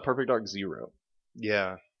like a Perfect Dark Zero.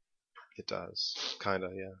 Yeah. It does. Kind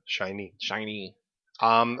of, yeah. Shiny. Shiny.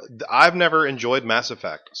 I've never enjoyed Mass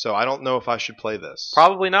Effect, so I don't know if I should play this.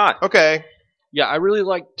 Probably not. Okay. Yeah, I really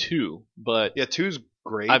like 2, but Yeah, 2's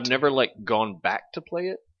great. I've never like gone back to play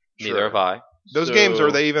it. Neither have I. Those So- games,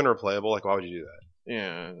 are they even replayable? Like, why would you do that?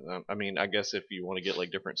 Yeah, I mean, I guess if you want to get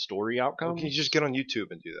like different story Well, outcomes. can you just get on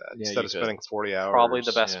YouTube and do that Yeah, instead you of could. spending 40 hours? Probably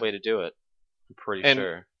the best yeah. way to do it. I'm pretty And-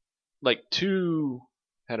 sure. Like 2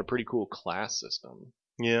 had a pretty cool class system.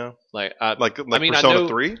 Yeah. Like, Like I mean, I Persona know-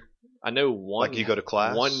 3? I know one. Like you go to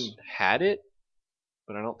class? One had it,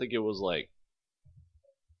 but I don't think it was like,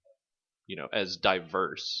 as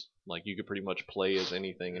diverse. Like you could pretty much play as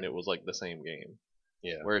anything, and it was like the same game.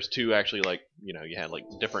 Yeah. Whereas 2 actually like you had like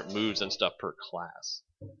different moves and stuff per class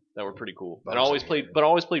that were pretty cool. That And I was always a played, game. but I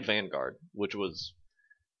always played Vanguard, which was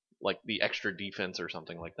like the extra defense or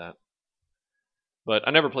something like that. But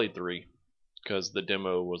I never played 3 because the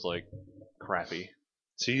demo was like crappy.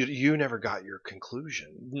 So you never got your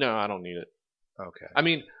conclusion. No, I don't need it. Okay. I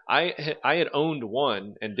mean, I had owned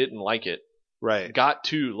 1 and didn't like it. Right. Got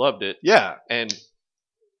 2, loved it, Yeah. and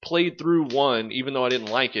played through 1 even though I didn't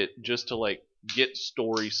like it, just to like get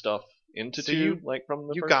story stuff into So 2, you- like from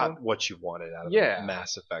the You first got one. what you wanted out of Yeah. the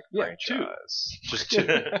Mass Effect Yeah, 2. franchise. Just 2.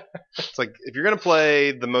 It's like if you're gonna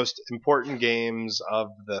play the most important games of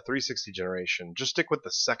the 360 generation, just stick with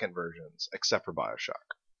the second versions, except for Bioshock,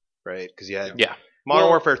 right? Because you had Yeah, Modern Well-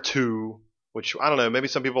 Warfare 2, which I don't know, maybe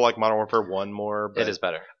some people like Modern Warfare 1 more, but it is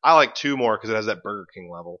better. I like 2 more because it has that Burger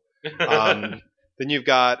King level. Then you've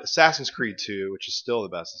got Assassin's Creed 2, which is still the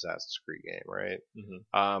best Assassin's Creed game, right?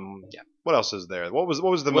 Mhm. Yeah. What else is there? What was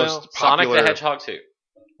the Well, most Sonic popular? the Hedgehog 2.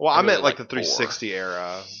 Well, I I meant really like like the 360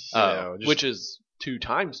 era. Oh, Which is 2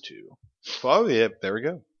 times 2. Oh yeah, there we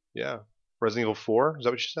go. Yeah, Resident Evil 4. Is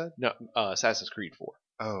that what you said? No, Assassin's Creed 4.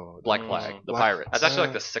 Oh, Black Mm, Flag, the Black- pirates. That's actually like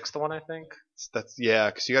Uh, the 6th one, I think. that's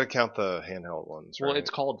because you got to count the handheld ones, right? Well,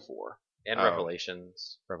 it's called 4. And Oh.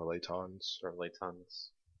 Revelations. Revelatons. Revelatons.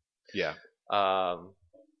 Yeah.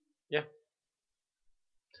 Yeah.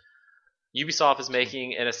 Ubisoft is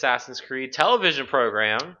making an Assassin's Creed television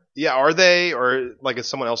program. Yeah, are they, or like is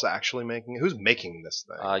someone else actually making it? Who's making this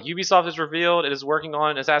thing? Ubisoft has revealed it is working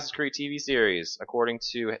on an Assassin's Creed TV series, according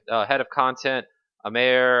to head of content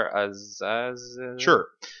Amer Azaz. Sure.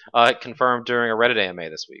 Confirmed during a Reddit AMA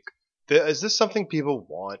this week. Is this something people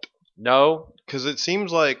want? No, Because it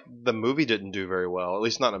seems like the movie didn't do very well, at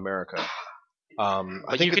least not in America. I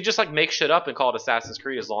but think you could just like make shit up and call it Assassin's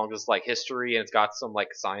Creed as long as it's like history and it's got some like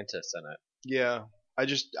scientists in it. yeah. I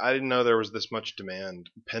didn't know there was this much demand,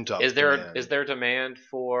 pent up. Is there demand. demand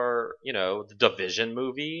for the Division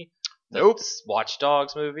movie? The Nope. Watch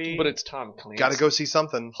Dogs movie? But it's Tom Clancy. Got to go see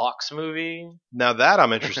something. Hawks movie? Now that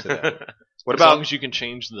I'm interested in. What as long about as you can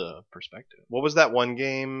change the perspective. what was that one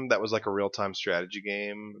game that was like a real time strategy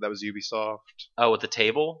game that was Ubisoft? Oh, with the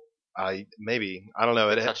table? Maybe I don't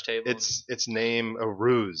know. Touch table? Its name a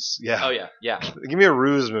Ruse. Yeah. Oh yeah, yeah. Give me a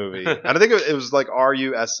Ruse movie. I think it was like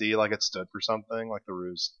RUSE, like it stood for something, like the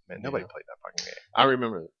Ruse. Man, nobody Yeah. played that fucking game. I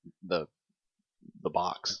remember the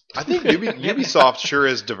box. I think Ubisoft sure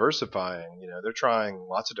is diversifying. They're trying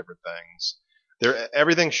lots of different things. They're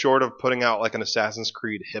everything short of putting out like an Assassin's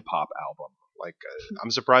Creed hip hop album. Like I'm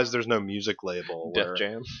surprised there's no music label. Def Where,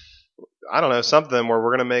 Jam. I don't know, something where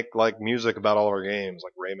we're gonna make like music about all of our games,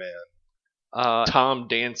 like Rayman. Tom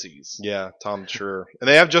Dancy's. Yeah, Tom sure. And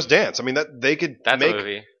they have Just Dance. I mean that they could That's make a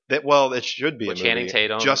movie. that. Well, it should be With a movie. Channing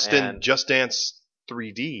Tatum Just and- Dance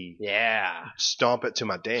 3D. Yeah. Stomp it to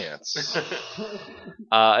my dance.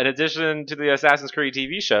 In addition to the Assassin's Creed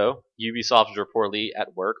TV show, Ubisoft is reportedly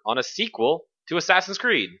at work on a sequel to Assassin's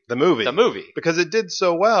Creed, The movie. the movie. Because it did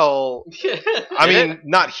so well. I Did mean,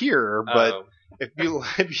 not here, but Oh. if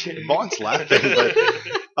you Vaughn's laughing, but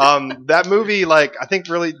that movie, like, I think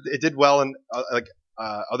really it did well in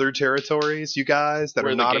other territories. You guys that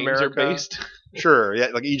Where are the not games America, are based. Sure, yeah,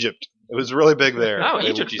 like Egypt. It was really big there. Oh, They-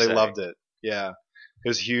 Egypt, you They say. loved it. Yeah, it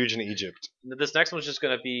was huge in Egypt. This next one's just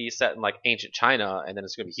going to be set in like ancient China, and then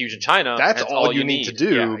it's going to be huge in China. That's and all you need to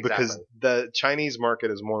do Yeah, because exactly. the Chinese market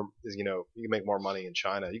is you can make more money in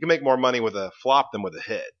China. You can make more money with a flop than with a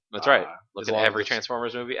hit. That's right. Look as at long every as it's-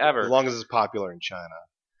 Transformers movie As ever. long as it's popular in China.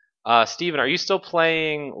 Steven, are you still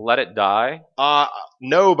playing Let It Die?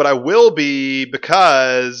 No, but I will be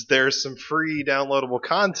because there's some free downloadable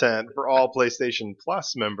content for all PlayStation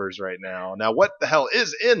Plus members right now. Now, what the hell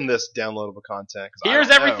is in this downloadable content? 'Cause I Here's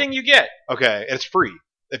don't know. everything you get. Okay, and it's free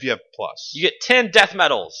if you have Plus. You get 10 death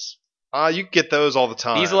medals. You get those all the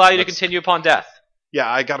time. These allow you to That's- continue upon death. Yeah,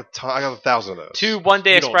 I got 1,000 of those. 2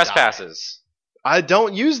 one-day You don't express die. passes. I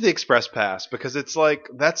don't use the Express Pass because it's like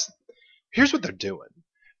here's what they're doing.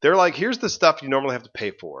 They're like, here's the stuff you normally have to pay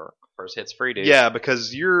for. First hit's free, dude. Yeah,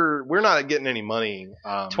 because we're not getting any money.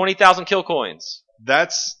 20,000 kill coins.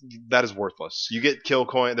 That is worthless. You get kill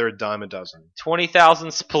coin. They're a dime a dozen. 20,000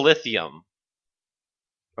 splithium.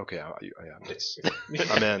 Okay,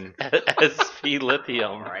 I'm in. SP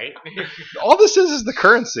lithium. Right? All this is the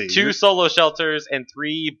currency. 2 solo shelters and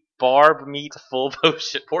 3 barb meat full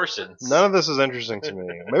portions. None of this is interesting to me.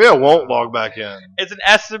 Maybe I won't log back in. It's an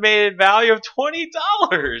estimated value of $20.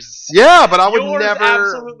 Yeah, but I would Yours never.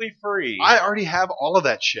 absolutely free. I already have all of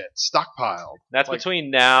that shit stockpiled. That's like- between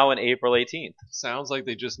now and April 18th. Sounds like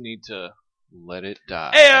they just need to let it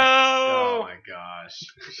die. Heyo! Oh my gosh.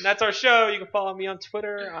 And that's our show. You can follow me on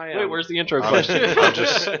Twitter. I am. Wait, where's the intro I'm- question? I'm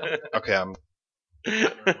just- Okay, I'm.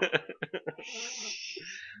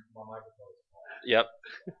 Yep.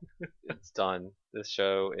 It's done. This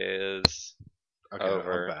show is. Okay,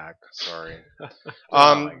 Over. I'm back. Sorry.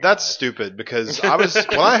 my That's gosh. stupid because I was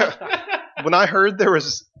when I heard there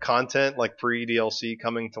was content like free DLC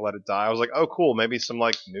coming to Let It Die, I was like, oh cool, maybe some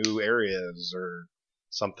like new areas or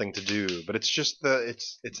something to do. But it's just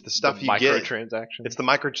it's the stuff The you get. microtransactions. It's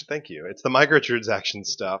the thank you. It's the microtransaction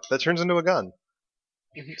stuff that turns into a gun.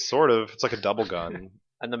 Sort of. It's like a double gun.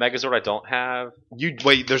 And the Megazord I don't have.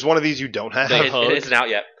 Wait. There's one of these you don't have. It isn't out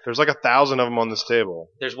yet. There's like 1,000 of them on this table.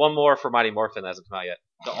 There's one more for Mighty Morphin that hasn't come out yet.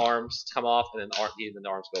 The arms come off and then the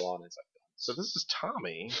arms go on. It's like, So this is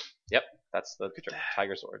Tommy. that's the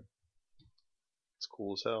Tiger Sword. It's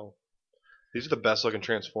cool as hell. These are the best looking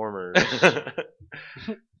Transformers.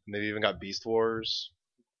 They've even got Beast Wars.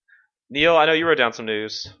 Neil, I know you wrote down some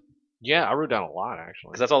news. Yeah, I wrote down a lot actually.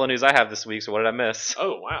 Because that's all the news I have this week, so what did I miss?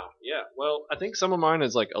 Oh wow, yeah. Well, I think some of mine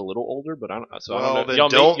is like a little older, but I don't. So I Well, don't know. then Y'all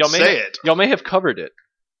don't may say have, it. Y'all may have covered it.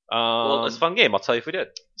 Well, it's a fun game. I'll tell you if we did.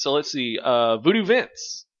 So let's see. Voodoo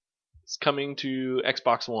Vince is coming to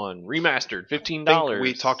Xbox One, remastered, $15. I think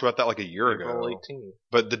we talked about that like a year April ago. 18th.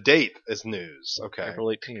 But the date is news. Okay. April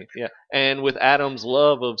 18th, yeah. And with Adam's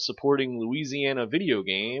love of supporting Louisiana video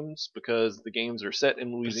games, because the games are set in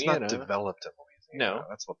It's Louisiana, not developed in Louisiana. No.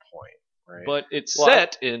 That's the point, right? but it's Well,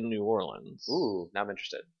 set in New Orleans. Ooh, now I'm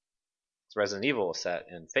interested. It's Resident Evil set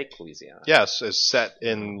in fake Louisiana. yes, it's set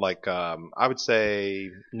in like I would say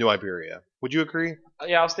New Iberia. Would you agree?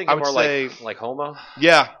 Yeah, I was thinking I would more say- like Homa.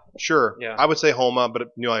 Yeah, sure. Yeah. I would say Homa, but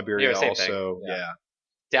New Iberia Yeah, same also. thing. Yeah. Yeah.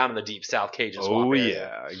 Down in the deep South Cajun Oh swamp area.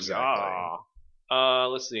 yeah, exactly.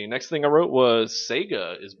 Let's see. Next thing I wrote was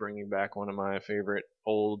Sega is bringing back one of my favorite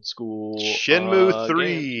old school Shenmue 3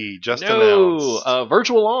 games. just No, announced.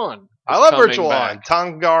 Virtual On. I is love coming Virtual On. back.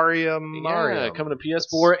 Tangaria Yeah, Mario. coming to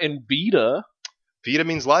PS4 and Vita. Vita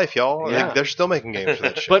means life, y'all. Yeah. They're still making games for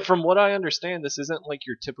that shit. But from what I understand, this isn't like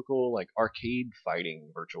your typical like arcade fighting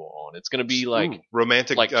Virtual On. It's going to be like Ooh,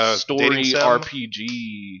 romantic story dating sim.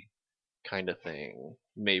 RPG kind of thing.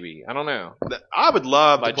 Maybe, I don't know. I would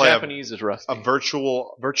love My to play Japanese is rusty. a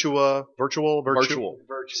virtual.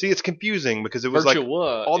 See, it's confusing because it was like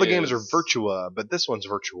Virtua all the games are is- Virtua, but this one's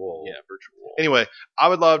virtual. Yeah, virtual. Anyway, I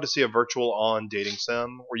would love to see a virtual on dating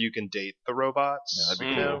sim where you can date the robots. Yeah, that'd be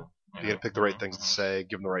you cool. know? You gotta pick the right things to say,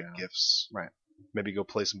 give them the right Yeah. gifts. Right. Maybe go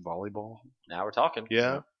play some volleyball. Now we're talking.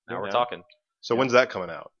 Yeah. Now we're Yeah. talking. So when's that coming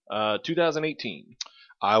out? 2018.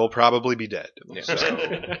 I will probably be dead. Yeah. So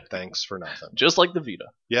thanks for nothing. Just like the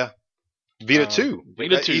Vita. Vita 2.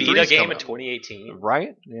 Vita That 2. E3's Vita game coming in out. 2018.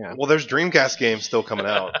 Right? Yeah. Well, there's Dreamcast games still coming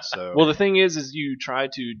out. So Well, the thing is you try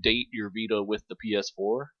to date your Vita with the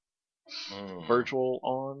PS4, Virtual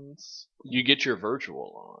ons. You get your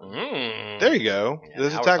virtual on. There you go. Yeah,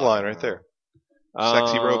 There's a now we're tagline talking. right there.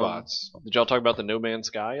 Sexy robots. Did y'all talk about the No Man's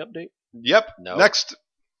Sky update? Yep. No. Next.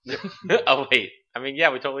 Oh wait, I mean,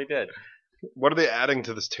 yeah, we totally did. What are they adding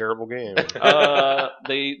to this terrible game?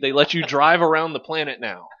 They let you drive around the planet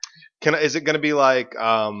now. Is it going to be like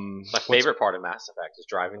My what's- favorite part of Mass Effect is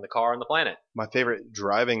driving the car on the planet. My favorite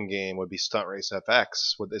driving game would be Stunt Race FX.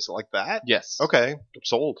 Is it like that? Yes. Okay,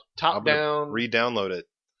 sold. Top I'm gonna down. Re-download it.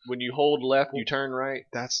 When you hold left, you turn right.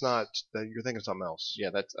 That's not. You're thinking of something else. Yeah,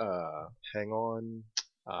 that's Hang on.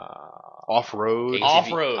 uh Off road. ATV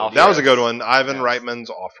Off-road. That was a good one. Ivan Yes. Reitman's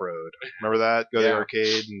Off Road. Remember that? Go to the Yeah.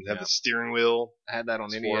 arcade and have Yeah. the steering wheel. I had that on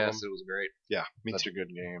It's four of NES. them. It was great. Yeah, me Such too. a good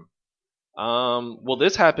game. Well,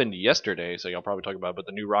 this happened yesterday, so y'all probably talk about it, but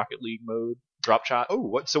the new Rocket League mode, Drop Shot. Oh,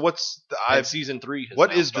 what? So what's the? And season 3 has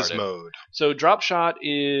What now is this started. mode? So Drop Shot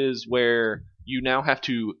is where you now have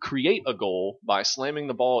to create a goal by slamming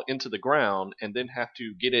the ball into the ground and then have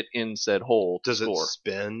to get it in said hole to Does it score.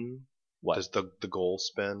 spin? What? Does the goal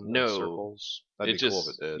spin? in No. circles. That'd It be just,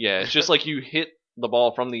 cool if it did. Yeah, it's just like you hit the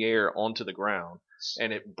ball from the air onto the ground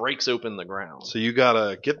and it breaks open the ground. So you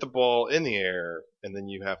gotta get the ball in the air, and then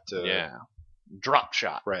you have to. Yeah. Drop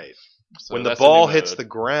Shot. Right. So when the that's ball new hits mode. the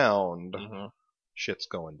ground, Mhm. shit's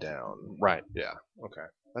going down. Right. Yeah. Okay.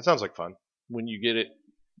 That sounds like fun. When you get it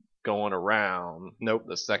going around Nope.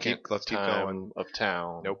 the second Let's keep time going. of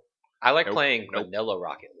town. Nope. I like Nope. playing Nope. Vanilla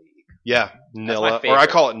Rocket League. Yeah. my Nilla. Or I favorite.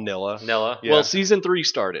 call it Nilla. Vanilla. Yeah. Well, season 3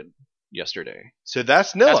 started yesterday. So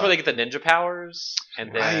that's Nilla. That's where they get the ninja powers, and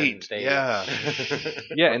then Right, they yeah.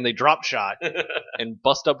 Yeah, and they drop shot and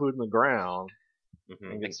bust up in the ground. Mhm,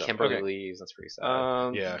 good and stuff. Kimberly Okay. leaves. That's pretty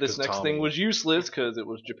sad. Yeah, This 'cause next Tommy- thing was useless because it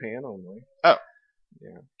was Japan only. Oh.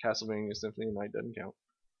 Yeah, Castlevania Symphony of the Night doesn't count.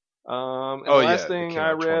 And Oh, the yeah, last it thing came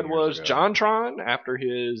I out 20 read years was ago. JonTron, after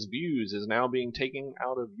his views, is now being taken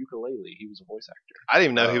out of Ukulele. He was a voice actor. I didn't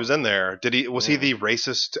even know he Oh. was in there. Did he? Was he Yeah. the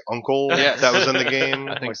racist uncle Yes. that was in the game?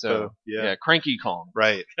 I think Like so. yeah. Cranky Kong.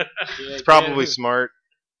 Right. Yeah, It's probably smart.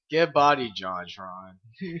 get body, JonTron.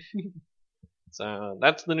 So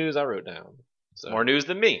that's the news I wrote down. So More news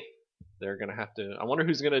than me. they're gonna have to. I wonder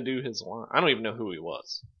who's gonna do his line. I don't even know who he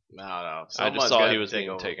was. I don't know. I Someone's just saw gotta he was take being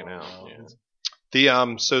over taken for out. him.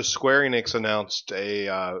 Yeah. So Square Enix announced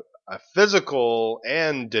a physical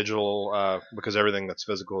and digital because everything that's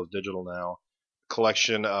physical is digital now.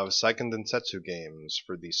 Collection of Seiken Densetsu games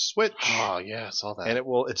for the Switch, Oh yeah, I saw that. and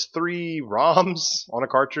it's 3 ROMs on a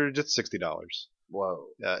cartridge. It's $60. Whoa.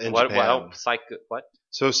 In What? Japan. What?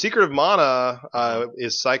 So Secret of Mana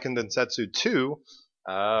is Seiken Densetsu 2.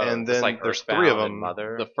 Oh, And it's then like there's Earthbound 3 of and them.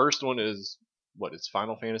 Mother. The first one is what? It's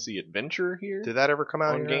Final Fantasy Adventure here Did that ever come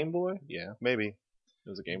out on here? Game Boy. Yeah, Maybe. it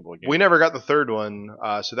was a Game Boy game. We never got the third one,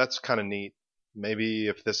 so that's kind of neat. Maybe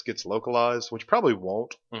if this gets localized, which probably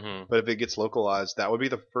won't, hmm but if it gets localized, that would be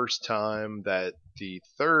the first time that the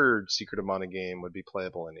third Secret of Mana game would be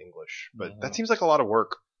playable in English. But that seems like a lot of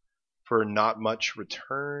work for not much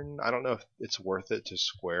return. I don't know if it's worth it to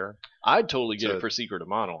Square. I'd totally get So- it for Secret of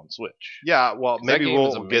Mana on Switch. Yeah, well, That maybe game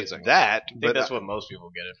is we'll get amazing. that. I think But that's what most people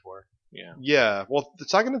get it for. Yeah. yeah, well, the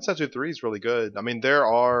Seiken Densetsu 3 is really good. I mean, there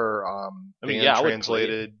are I mean, fan yeah, I would play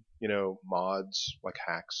translated, mods like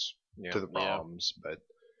hacks Yeah. to the Yeah. ROMs, but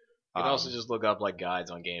You can also just look up like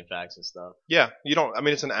guides on GameFAQs and stuff. yeah, you don't. I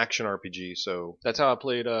mean, it's an action RPG, so That's how I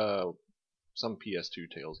played some PS2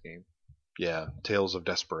 Tales game. yeah, Tales of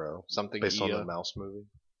Despero, Something based on Ia. the mouse movie.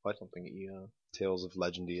 Something Ia. Tales of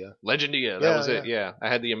Legendia. Legendia. That Yeah, was it. Yeah. I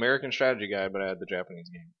had the American strategy guide, but I had the Japanese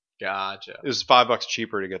game. Gotcha. It was $5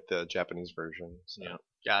 cheaper to get the Japanese version. So. Yeah.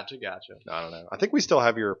 Gotcha. I don't know. I think we still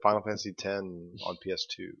have your Final Fantasy X on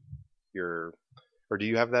PS2. Or do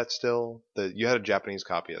you have that still? You had a Japanese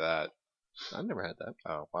copy of that. I never had that.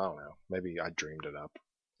 Oh, I don't know. Maybe I dreamed it up.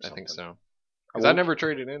 I think Something. so. Because I never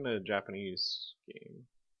traded in a Japanese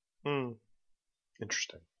game.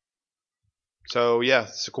 Interesting. So yeah,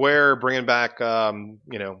 Square bringing back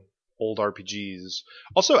old RPGs.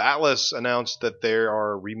 Also, Atlas announced that they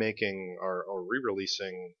are remaking or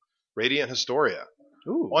re-releasing Radiant Historia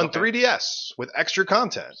Ooh. on okay. 3DS with extra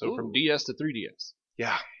content. So from DS to 3DS.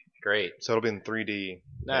 Yeah, Great. so it'll be in 3D.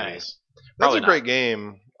 Nice. That's Probably a great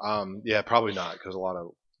game. Yeah, probably not because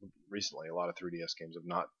recently a lot of 3DS games have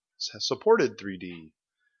not supported 3D.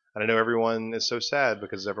 And I know everyone is so sad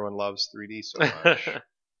because everyone loves 3D so much.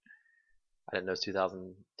 I didn't know it's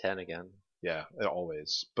 2010 again. Yeah,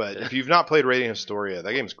 always. But if you've not played Radiant Historia,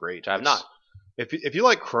 that game's great. Which I have It's- not. If you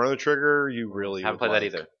like Chrono Trigger, you really Haven't would played that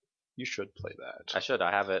like- either. You should play that. I should.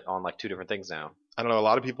 I have it on like 2 different things now. I don't know. A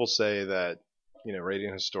lot of people say that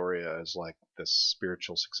Radiant Historia is like the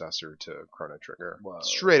spiritual successor to Chrono Trigger. Whoa.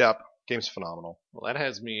 Straight up. Game's phenomenal. Well, that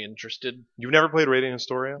has me interested. You've never played Radiant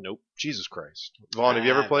Historia? Nope. Jesus Christ. Vaughn, have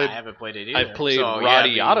you ever played? I haven't played it either. I've played so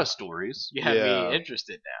Radiata Stories. You have Yeah. me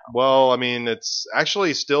interested now. Well, I mean, it's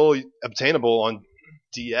actually still obtainable on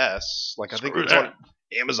DS. Like I think Screw it's that. on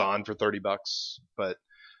Amazon for $30. But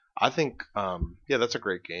I think, that's a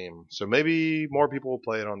great game. So maybe more people will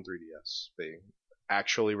play it on 3DS. They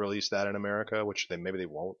actually release that in America, which maybe they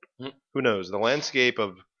won't. Mm. Who knows? The landscape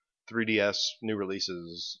of 3DS new releases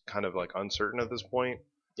is kind of like uncertain at this point.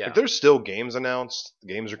 Yeah. Like, there's still games announced.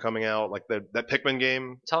 The games are coming out. Like that Pikmin game.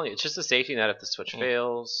 I'm telling you, it's just a safety net if the Switch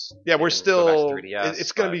fails. Yeah, we're and go back to still. 3DS,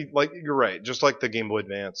 It's going but- to be like you're right, just like the Game Boy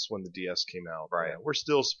Advance when the DS came out. Right. Yeah, we're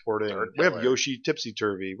still supporting. Third We have pillar. Yoshi Tipsy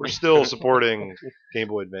Turvy. We're still supporting Game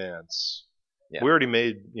Boy Advance. Yeah. We already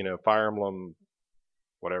made Fire Emblem,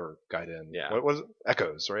 whatever Gaiden. Yeah. What was it?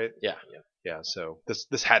 Echoes, right? Yeah. Yeah. So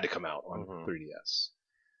this had to come out on Mhm. 3DS.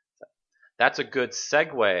 That's a good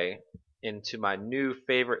segue into my new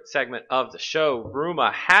favorite segment of the show.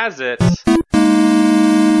 Rumor has it.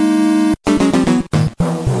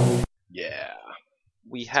 Yeah.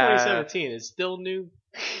 We have 2017 is still new.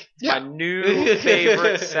 Yeah. my new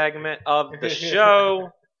favorite segment of the show.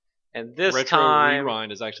 And this Retro time,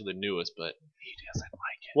 Rewind is actually the newest, but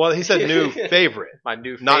Well, he said new favorite, my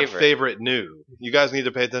new not favorite. favorite new. You guys need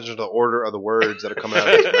to pay attention to the order of the words that are coming out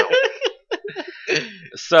of his mouth.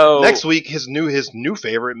 So Next week, his new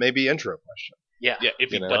favorite may be intro question. yeah, if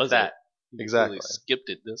he You know, does that. it, Exactly. he skipped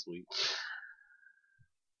it this week.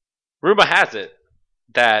 Rumor has it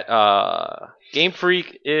that Game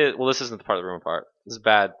Freak is. Well, this isn't the part of the rumor part. This is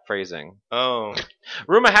bad phrasing. Oh,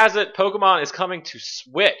 Rumor has it Pokemon is coming to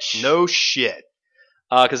Switch. no shit.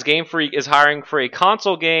 Because Game Freak is hiring for a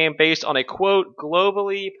console game based on a quote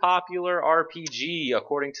globally popular RPG,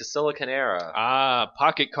 according to Silicon Era. Ah,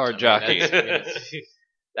 Pocket Card Jockey.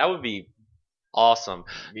 That would be awesome.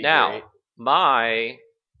 Be Now, great. my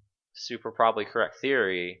super probably correct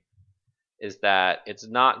theory is that it's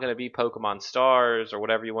not going to be Pokemon Stars or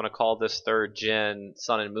whatever you want to call this third gen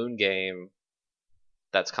Sun and Moon game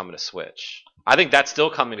that's coming to Switch. I think that's still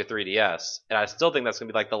coming to 3DS, and I still think that's going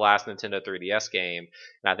to be like the last Nintendo 3DS game.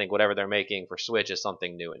 And I think whatever they're making for Switch is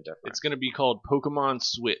something new and different. It's going to be called Pokemon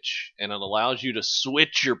Switch, and it allows you to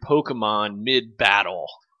switch your Pokemon mid-battle.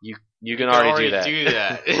 You can already do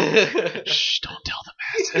that. that. Shh, don't tell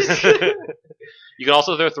them. You can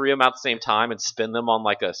also throw three of them out at the same time and spin them on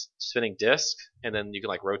like a spinning disc, and then you can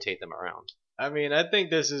like rotate them around. I mean, I think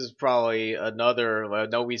this is probably another. I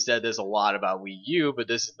know we said this a lot about Wii U, but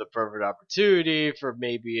this is the perfect opportunity for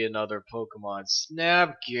maybe another Pokemon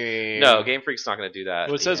Snap game. No, Game Freak's not going to do that.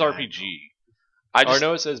 Well, it says Yeah, I RPG. I just, Or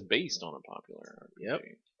no, it says based on a popular RPG. Yep.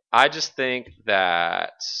 I just think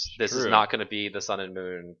that this is True. not going to be the Sun and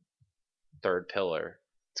Moon third pillar.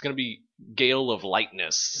 It's going to be Gale of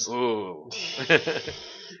Lightness. Ooh.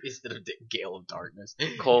 Instead of Gale of Darkness.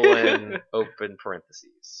 Colon open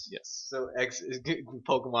parentheses. Yes. So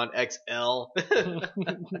Pokemon XL.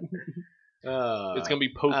 It's going to be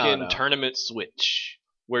I don't Pokken know. Tournament Switch,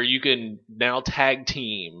 where you can now tag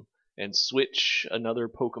team and switch another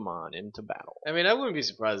Pokemon into battle. I mean, I wouldn't be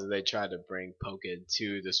surprised if they tried to bring Pokken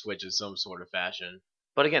to the Switch in some sort of fashion.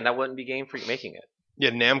 But again, that wouldn't be Game Freak making it. Yeah,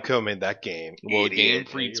 Namco made that game. Well, Idiot. Game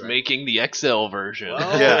Freak's You're right. making the XL version.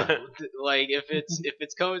 Well, Yeah. like if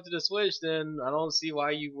it's coming to the Switch, then I don't see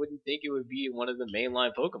why you wouldn't think it would be one of the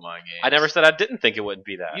mainline Pokemon games. I never said I didn't think it wouldn't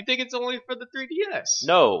be that. You think it's only for the 3DS?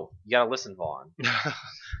 No, you gotta listen, Vaughn.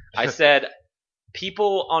 I said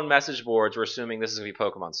people on message boards were assuming this is gonna be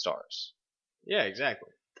Pokemon Stars. Yeah, exactly.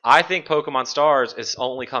 I think Pokemon Stars is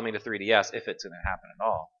only coming to 3DS if it's gonna happen at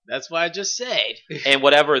all. That's what I just said. And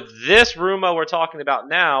whatever this rumor we're talking about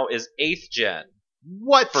now is 8th gen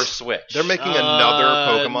What? for Switch. They're making another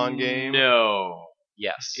Pokemon game? No,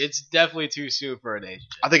 yes. it's definitely too soon for an age.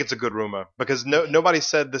 I think it's a good rumor because nobody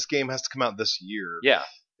said this game has to come out this year. yeah.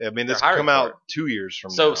 I mean, this They're could come hiring out for 2 years from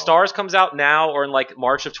So now. Stars comes out now or in like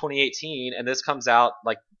March of 2018, and this comes out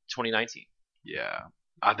like 2019. Yeah.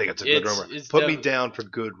 I think it's a good It's- rumor. it's Put me definitely- down for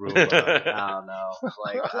good rumor. I don't know.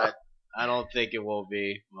 Like I don't think it will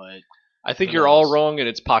be, but I think Who you're all knows? wrong, and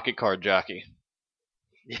it's Pocket Card Jockey.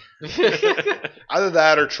 Either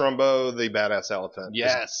that or Trumbo, the badass elephant. is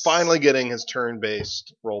Yes. finally getting his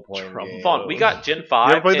turn-based role-playing Trumbo. game. Fun. We got Gen 5.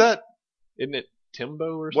 You ever played and that? Isn't it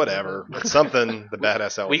Timbo or something? Whatever. It's something. The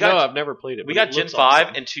badass elephant. We got- no, I've never played it. We but got it Gen looks 5,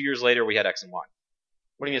 awesome. and 2 years later we had X and Y.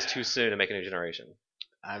 What do you mean it's too soon to make a new generation?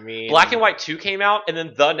 I mean, Black and White 2 came out, and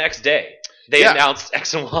then the next day they Yeah. announced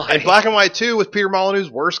X and Y. And Black and White 2 was Peter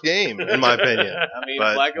Molyneux's worst game, in my opinion. I mean,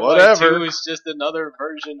 But Black and whatever. White 2 is just another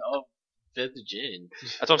version of 5th gen.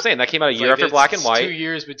 That's what I'm saying. That came out a It's year like after it's Black and White. 2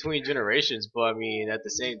 years between generations, but I mean, at the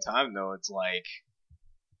same time, though, it's like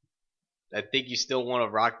I think you still want to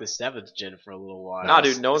rock the 7th gen for a little while. Nah,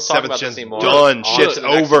 dude, no one's talking Seventh about this gen's anymore. done. On Shit's to the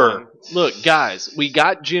next over. one. Look, guys, we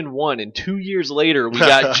got Gen 1, and 2 years later, we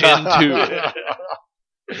got Gen 2.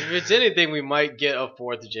 If it's anything, we might get a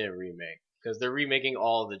 4th gen remake because they're remaking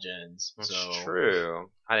all the gens. That's So true.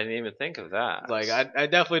 I didn't even think of that. like, I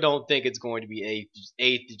definitely don't think it's going to be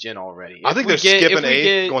 8th gen already. I think If they're we get- skipping if we 8,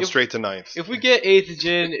 get- going if- straight to 9th. If we get 8th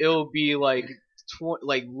gen, it'll be like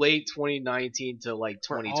late 2019 to like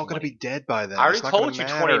We're 2020. all going to be dead by then. I already It's not told gonna you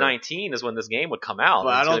matter. 2019 is when this game would come out.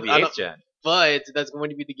 But It's I going to don't- be I 8th gen. But that's going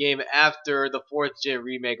to be the game after the 4th gen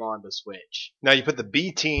remake on the Switch. Now you put the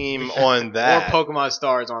B team on that. Or Pokemon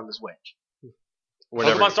Stars on the Switch. We're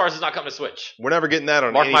Pokemon never, Stars is not coming to Switch. we're never getting that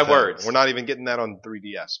on Mark my anything. words. We're not even getting that on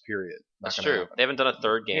 3DS, period. Not That's gonna true. happen. They haven't done a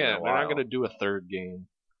third game in Yeah, a they're while. not going to do a third game.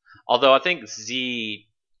 Although I think Z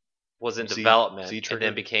was in Z- development Z-Trigger? and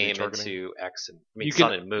then became Z-targeting? into X and You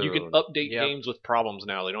Sun can, and Moon. you can update Yep. games with problems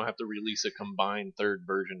now. They don't have to release a combined third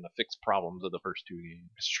version to fix problems of the first 2 games.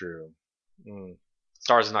 It's true. Mm.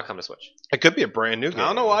 Stars is not coming to Switch It could be a brand new game. I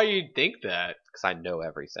don't know why you'd think that. because I know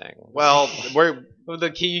everything. Well, we're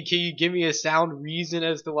Can you give me a sound reason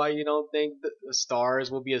as to why you don't think that the Stars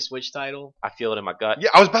will be a Switch title? I feel it in my gut. yeah.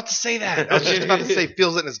 I was about to say that. I was just about to say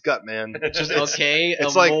feels it in his gut, man. It's just it's, Okay,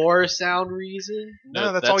 it's a like- more sound reason?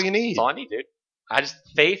 no, that's all you need. That's all I need, dude. I just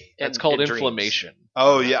faith. That's and, called and dreams. inflammation.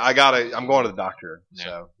 Oh yeah, I'm going to the doctor. Yeah.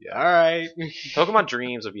 So yeah. Alright. Pokemon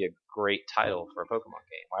Dreams would be a great title for a Pokemon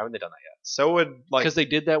game. Why haven't they done that yet? So would like Because they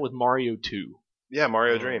did that with Mario 2. yeah,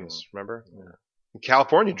 Mario Mm. Dreams. Remember? Yeah.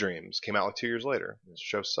 California Dreams came out like 2 years later. The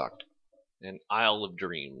show sucked. And Isle of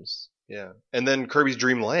Dreams. Yeah, and then Kirby's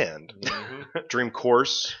Dream Land, Dream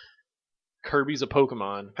Course. Kirby's a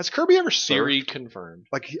Pokemon. Has Kirby ever surfed? Theory confirmed.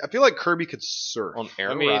 Like I feel like Kirby could surf On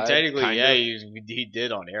Air I mean, Ride, technically, kinda. yeah, he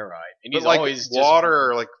did on Air Ride. And but he's like always just- water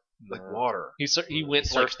or like No. water. He went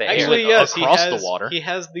Surfs the like, air. he Actually, went yes, across he has, the water. He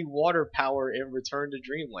has the water power in Return to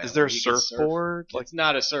Dreamland. Is there a where he can surf. surfboard? Like, It's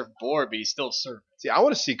not a surfboard, but he's still surfing. see, I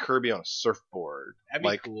want to see Kirby on a surfboard, That'd be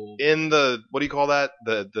like cool. in the what do you call that?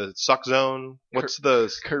 The suck zone. What's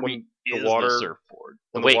the Kirby when is the water the surfboard.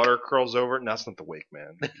 when The the wake. water curls over? No, that's not the wake,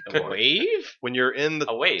 man. A wave? When you're in the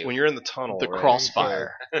A wave. when you're in the tunnel, The right?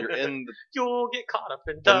 crossfire. You're in the You'll get caught up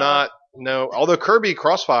in but not no. Although Kirby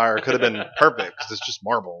Crossfire could have been perfect because it's just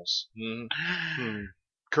marbles. Hmm.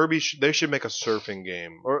 Kirby, they should make a surfing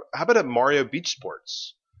game, or how about a Mario Beach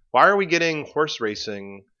Sports? Why are we getting horse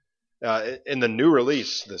racing in the new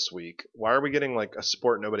release this week? Why are we getting like a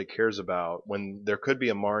sport nobody cares about when there could be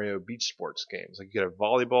a Mario Beach Sports games? Like you could have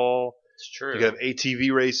volleyball, It's true. you could have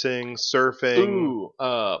ATV racing, surfing, Ooh,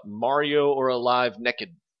 Mario or Alive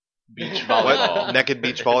Naked Beach what? Volleyball. Naked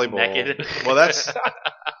beach volleyball. Naked. Well, that's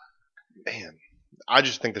man. I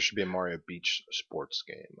just think there should be a Mario Beach Sports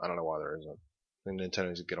game. I don't know why there isn't. And Nintendo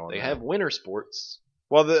needs to get on. They that. have winter sports.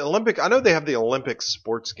 Well, the Olympic. I know they have the Olympic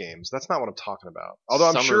sports games. That's not what I'm talking about. Although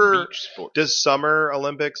I'm Summer sure. beach sports. Does Summer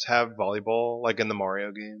Olympics have volleyball like in the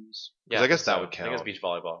Mario games? 'Cause Yeah, I guess think that so. would I think it's count. beach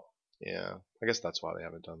volleyball. Yeah, I guess that's why they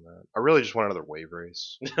haven't done that. I really just want another wave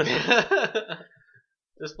race.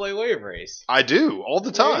 Just play Wave Race. I do all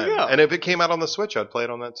the There you time. go. And if it came out on the Switch, I'd play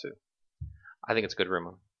it on that too. I think it's a good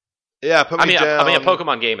rumor. Yeah, put me down. I mean, a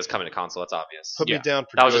Pokemon game is coming to console. That's obvious. Put Yeah. me down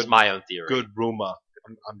for That was good, just my own theory. good rumor.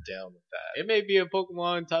 I'm down with that. It may be a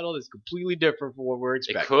Pokemon title that's completely different from what we're It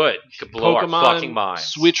expecting. could blow our Pokemon fucking minds.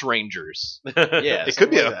 Switch Rangers. Yeah, It could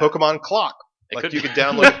be a something like that. Pokemon clock. It Like could you be. could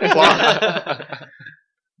download a clock. My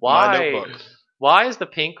Why? notebook. Why is the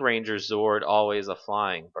Pink Ranger Zord always a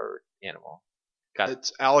flying bird animal? Got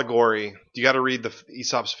It's allegory. You got to read the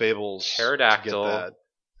Aesop's Fables. to get pterodactyl, that.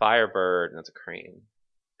 firebird, and that's a crane.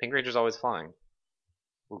 Pink Ranger's always flying.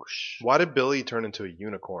 Whoosh. Why did Billy turn into a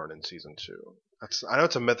unicorn in season 2? I know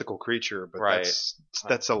it's a mythical creature, but Right.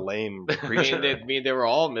 that's a lame I creature. mean, they were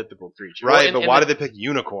all mythical creatures. Right, in- but in why the- did they pick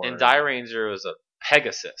unicorn? And Die Ranger was a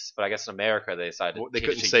Pegasus, but I guess in America they decided to They change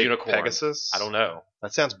couldn't it to say unicorn. Pegasus. I don't know.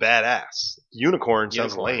 That sounds badass. Unicorn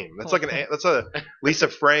sounds Unicorn. lame. That's like that's a Lisa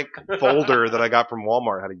Frank folder that I got from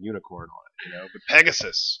Walmart had a unicorn on it. You know, but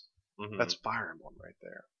Pegasus. Mhm. That's Fire Emblem right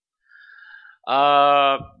there.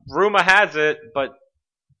 Rumor has it, but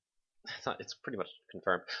it's pretty much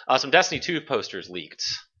confirmed. Some Destiny 2 posters leaked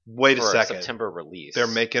Wait a for a second. September release. They're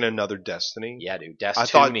making another Destiny. Yeah, dude. I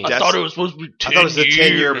Destiny. thought it was supposed to be 10 I thought it was a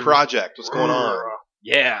 10-year years. project. What's going on?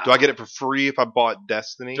 Yeah. Do I get it for free if I bought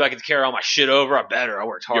Destiny? Do I get to carry all my shit over? I better. I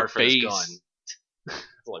worked hard Your for this face. gun. That's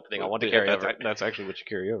the only thing I want to carry over. That's actually what you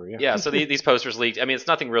carry over, yeah. Yeah, so these posters leaked. I mean, it's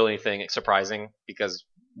nothing really anything surprising because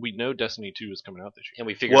we know Destiny 2 is coming out this year. And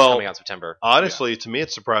we figure Well, it's coming out in September. Honestly, to me,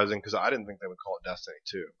 it's surprising because I didn't think they would call it Destiny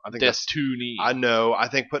 2. I think that's. Destiny. I know. I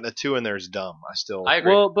think putting a 2 in there is dumb. I still. I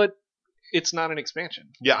agree. Well, but it's not an expansion.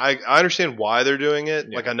 Yeah, I understand why they're doing it.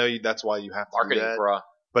 Yeah. Like I know that's why you have to Marketing, do that. bruh.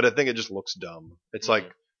 But I think it just looks dumb. It's like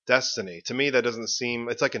Destiny. To me, that doesn't seem.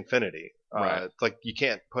 It's like Infinity. Right. It's like you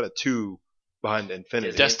can't put a 2 behind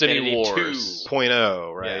Infinity. Destiny Infinity Wars.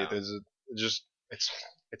 2.0, right? Yeah. There's just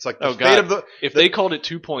it's like the Oh, fate God. of the. If they called it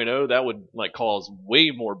 2.0, that would like cause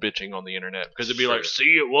way more bitching on the internet because it'd be Sure. like, see,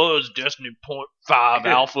 it was Destiny 0.5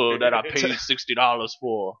 Alpha that I paid $60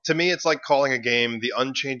 for. To me, it's like calling a game the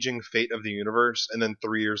unchanging fate of the universe, and then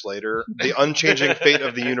 3 years later, the unchanging fate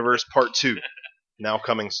of the universe Part 2, now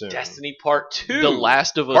coming soon. Destiny Part 2. The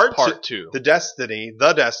Last of Us Part Part, two. 2. The Destiny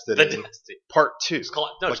The Part 2, Just call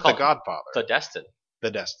it, no, like just call the it Godfather. The Destiny.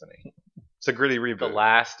 The Destiny. It's a gritty reboot. The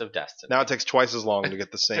Last of Destiny. Now it takes twice as long to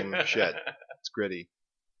get the same shit. It's gritty.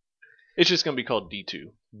 It's just gonna be called D2.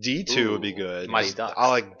 D2 would be Ooh, good. Mighty Ducks. I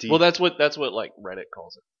like D. Well, that's what like Reddit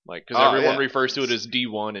calls it. Like because Oh, everyone yeah. refers to it as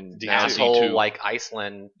D1 and D2. now Asshole D2. like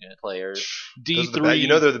Iceland players. Those are the D3. bad- you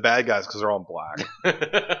know they're the bad guys because they're all in black.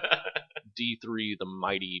 D3, the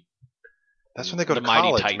mighty. That's when they go The to Mighty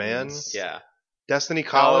college, Titans. yeah. Destiny Oh,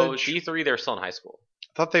 College. D3, they're still in high school.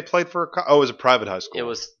 I thought they played for. Oh, it was a private high school. It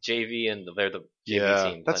was JV, and they're the JV Yeah,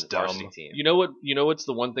 team. that's the varsity dumb. team. You know what? You know what's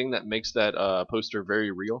the one thing that makes that poster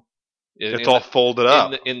very real? It's all folded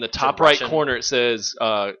up. In the top right Russian. corner, it says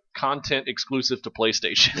content exclusive to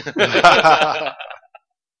PlayStation.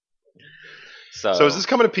 So is this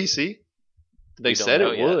coming to PC? They don't said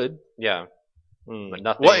know it yet. would. Yeah. Hmm. But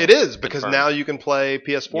nothing Well, it is because confirmed. now you can play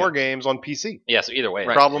PS4 games on PC. Yeah, so either way.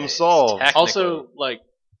 Right. Problem solved. Technically. Also, like,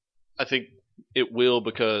 I think it will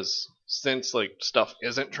because since like stuff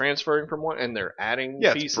isn't transferring from one and they're adding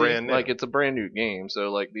Yeah, PC, it's brand new. like it's a brand new game.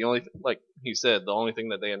 So like the only like he said, the only thing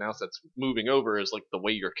that they announced that's moving over is like the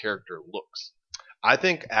way your character looks. I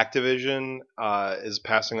think Activision is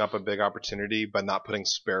passing up a big opportunity by not putting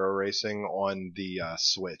Sparrow Racing on the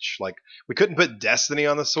Switch. Like we couldn't put Destiny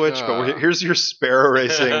on the Switch, but here's your Sparrow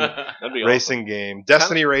Racing That'd be racing game.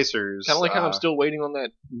 Destiny Racers. Kind of like how I'm still waiting on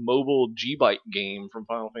that mobile G-Byte game from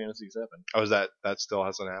Final Fantasy VII. Oh, is that still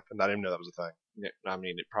hasn't happened? I didn't even know that was a thing. Yeah, I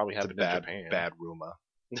mean, it probably It's a happened in bad, Japan. bad rumor.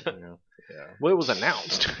 Yeah. Yeah. Well, it was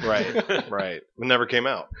announced. Right. Right. It never came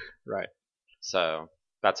out. Right. So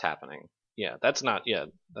that's happening. Yeah, that's not. Yeah,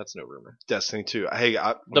 that's no rumor. Destiny 2. Hey,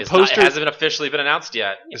 The It's poster- it hasn't been officially been announced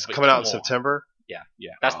yet. it's but coming out in come on. September. Yeah.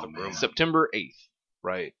 That's Oh, the man. rumor. September 8th,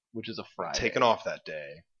 Right. which is a Friday. Taking off that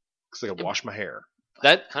day because I can wash my hair.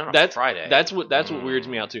 That Kind of that's Friday. That's what weirds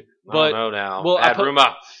me out too. I But don't know now. well, Bad rumor.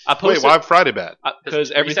 I Wait, posted why Friday bad? because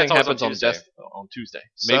Resets everything always happens on on Tuesday. Tuesday.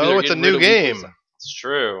 So they're it's a getting new rid of game. weekly. It's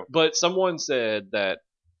true. But someone said that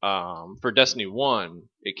for Destiny 1,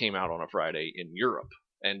 it came out on a Friday in Europe,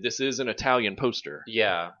 and this is an Italian poster.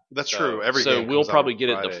 Yeah. That's So- true. Every So game we'll comes out probably on get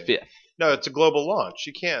it Friday. the 5th. No, it's a global launch.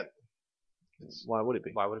 You can't Why would it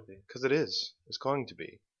be? Why would it be? because it is. It's going to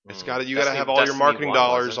be. It's Mm. got You got to Destiny- have all your Destiny marketing 1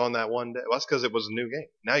 dollars wasn't. on that one day. Well, that's because it was a new game.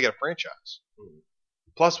 Now you got a franchise.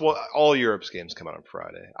 Plus, all Europe's games come out on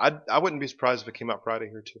Friday. I wouldn't be surprised if it came out Friday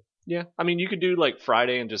here too. Yeah, I mean, you could do like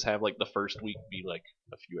Friday and just have like the first week be like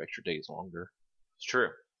a few extra days longer, It's true.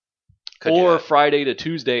 or Friday to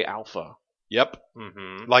Tuesday alpha. Yep.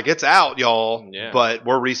 Mm-hmm. Like it's out, y'all. Yeah. But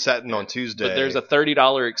we're resetting Yeah. on Tuesday. But there's a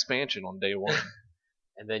 $30 expansion on day one.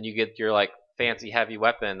 And then you get your like fancy heavy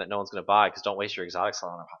weapon that no one's gonna buy because don't waste your exotics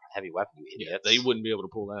on a heavy weapon, you Yeah, idiots. they wouldn't be able to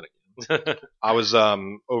pull that again. I was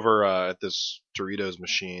over at this Doritos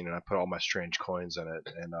machine and I put all my strange coins in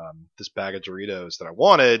it, and this bag of Doritos that I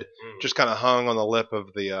wanted Mm. just kind of hung on the lip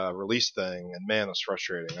of the release thing, and man, it was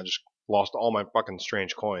frustrating. I just lost all my fucking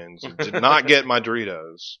strange coins. And did not get my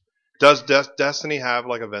Doritos. Does Destiny have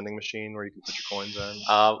like a vending machine where you can put your coins in?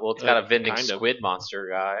 Well, it's got a vending kind of. squid monster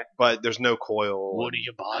guy. But there's no coil. What are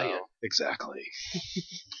you buying? Oh. Exactly.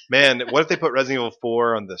 Man, what if they put Resident Evil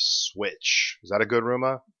 4 on the Switch? Is that a good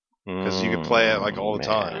rumor? Because you could play it like all the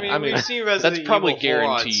time. I mean, I mean, we've seen Resident that's probably Evil 4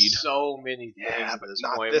 on guaranteed. so many things Yeah, at but this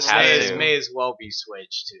not point. this thing. May as well be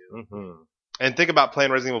Switch too. hmm And think about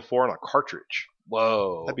playing Resident Evil 4 on a cartridge.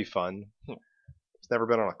 Whoa. That'd be fun. It's never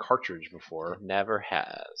been on a cartridge before. Never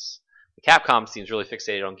has. Capcom seems really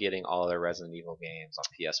fixated on getting all their Resident Evil games on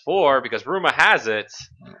PS4 because rumor has it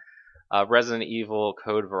Resident Evil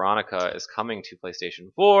Code Veronica is coming to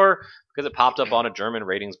PlayStation 4 because it popped up on a German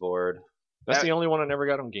ratings board. That's the only one I never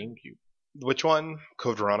got on GameCube. Which one?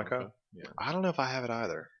 Code Veronica? Yeah. I don't know if I have it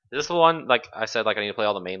either. Is this the one, like I said, like I need to play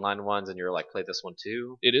all the mainline ones and you're like, play this one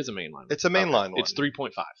too? It is a mainline. It's a mainline one. It's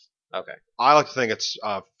 3.5. Okay. I like to think it's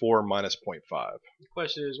 4 minus 0.5. The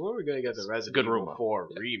question is, when are we going to get the Resident Good Evil rumor. 4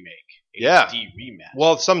 remake? Yeah. HD remaster.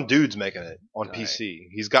 Well, some dude's making it on Right. PC.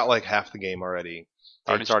 He's got like half the game already.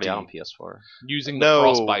 It's already HD. out on PS4. Using the No,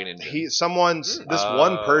 Frostbite engine. this one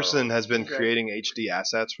Oh. person has been Okay. creating HD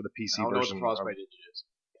assets for the I PC don't know what the version. Frostbite engine is.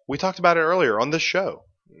 We talked about it earlier on this show.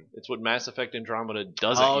 It's what Mass Effect Andromeda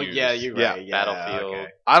doesn't Oh, use. yeah, you're Yeah. right. Yeah, Battlefield. okay.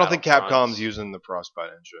 I don't think Battlefront. Capcom's using the Frostbite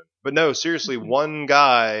engine. But no, seriously, one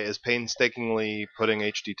guy is painstakingly putting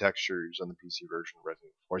HD textures on the PC version of Resident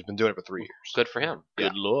Evil 4. He's been doing it for 3 years. Good for him.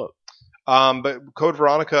 Good luck. But Code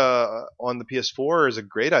Veronica on the PS4 is a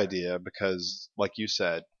great idea because, like you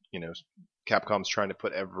said, Capcom's trying to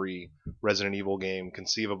put every Resident Evil game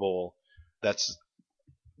conceivable that's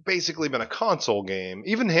basically been a console game,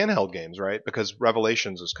 even handheld games, right? Because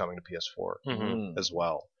Revelations is coming to PS4 Mm-hmm. as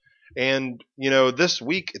well. And, this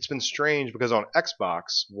week it's been strange because on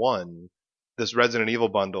Xbox One, this Resident Evil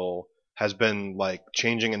bundle has been like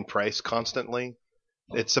changing in price constantly.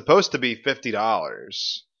 It's supposed to be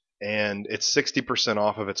 $50 and it's 60%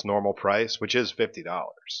 off of its normal price, which is $50.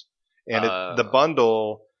 And the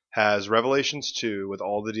bundle has Revelations 2 with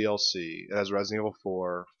all the DLC. It has Resident Evil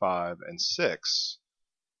 4, 5, and 6.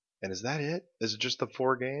 And is that it? Is it just the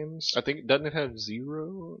 4 games? I think, doesn't it have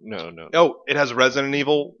 0? No. Oh, it has Resident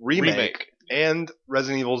Evil Remake and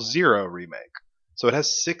Resident Evil 0 Remake. So it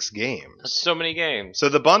has 6 games. That's so many games. So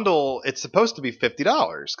the bundle, it's supposed to be $50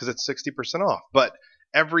 because it's 60% off. But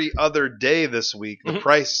every other day this week, the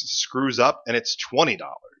price screws up and it's $20.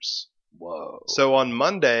 Whoa. So on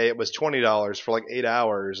Monday, it was $20 for like 8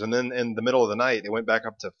 hours. And then in the middle of the night, it went back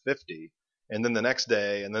up to $50. And then the next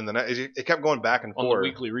day, and then it kept going back and On forth. the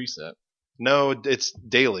weekly reset. No, it's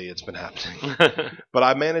daily. It's been happening. But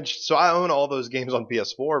I managed, so I own all those games on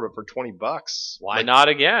PS4, but for $20. Why not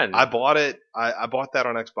again? I bought it. I bought that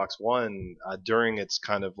on Xbox One during its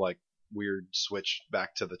kind of like weird switch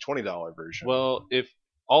back to the $20 version. Well, if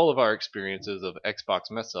all of our experiences of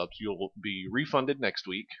Xbox mess ups, you'll be refunded next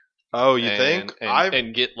week. oh, you think?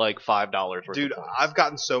 And get like $5 worth Dude, of points. I've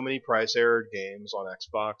gotten so many price errored games on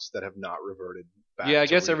Xbox that have not reverted back. Yeah, I to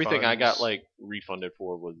guess everything I refunds. got like refunded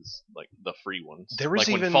for was like the free ones. There was like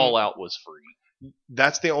even- when Fallout was free.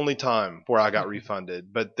 That's the only time where I got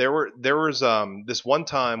refunded. But there was this one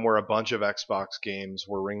time where a bunch of Xbox games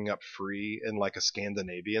were ringing up free in like a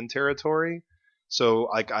Scandinavian territory. So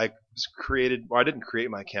like I didn't create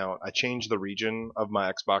my account. I changed the region of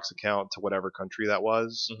my Xbox account to whatever country that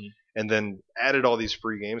was, and then added all these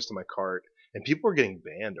free games to my cart. And people were getting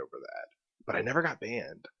banned over that, but I never got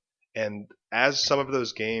banned. And as some of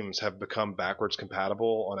those games have become backwards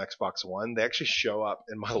compatible on Xbox One, they actually show up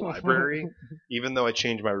in my library, even though I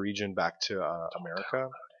changed my region back to America.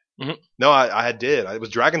 Mhm. No, I did. It was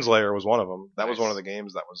Dragon's Lair was one of them. That was Nice. one of the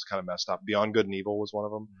games that was kind of messed up. Beyond Good and Evil was one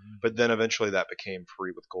of them. But then eventually that became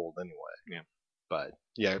free with gold anyway. Yeah. But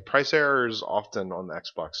yeah, price errors often on the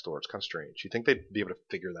Xbox store. It's kind of strange. You think they'd be able to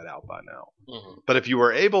figure that out by now. Mhm. But if you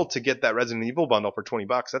were able to get that Resident Evil bundle for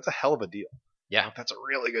 $20, that's a hell of a deal. Yeah. That's a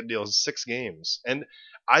really good deal. It's 6 games. And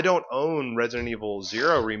I don't own Resident Evil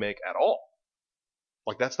 0 Remake at all.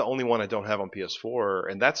 Like, that's the only one I don't have on PS4,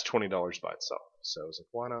 and that's $20 by itself. So I was like,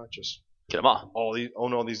 why not just Get them all.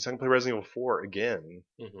 own all these? I can play Resident Evil 4 again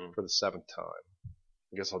Mm-hmm. for the 7th time.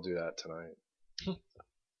 I guess I'll do that tonight.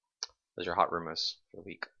 Those are hot rumors for the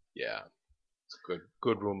week. Yeah. It's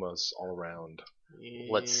good rumors all around.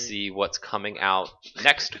 Let's see what's coming out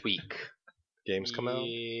next week. Games come out?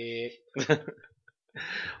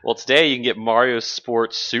 Well, today you can get Mario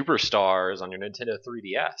Sports Superstars on your Nintendo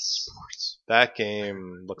 3DS. That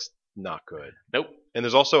game looks not good. Nope. And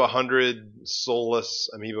there's also 100 soulless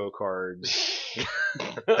amiibo cards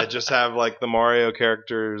that just have like the Mario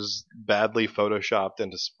characters badly photoshopped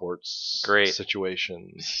into sports Great.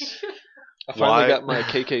 situations. I finally Why- got my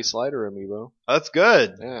KK Slider amiibo. That's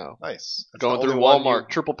good. Yeah. Nice. That's Going the through only one Walmart,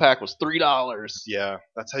 triple pack was $3. Yeah,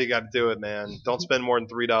 that's how you got to do it, man. Don't spend more than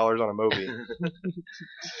 $3 on a movie.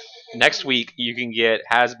 Next week you can get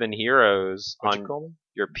Has Been Heroes What'd you on call me?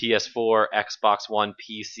 your PS4, Xbox One,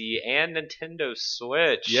 PC, and Nintendo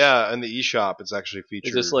Switch. Yeah, in the eShop, it's actually featured.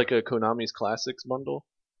 Is this like a Konami's Classics bundle?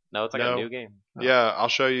 No, it's like No. a new game. Yeah, I'll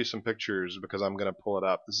show you some pictures because I'm gonna pull it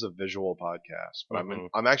up. This is a visual podcast, but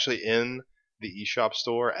I'm actually in the eShop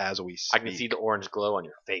store as we speak. I can see the orange glow on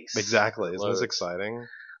your face. Exactly. Isn't this Loads. exciting?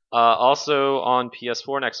 Also on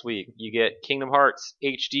PS4 next week, you get Kingdom Hearts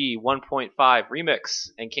HD 1.5 Remix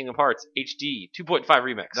and Kingdom Hearts HD 2.5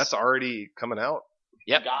 Remix. That's already coming out.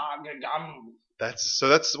 Yep. That's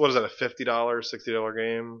what is that, a $50, $60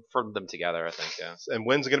 game? For them together, I think. Yeah. And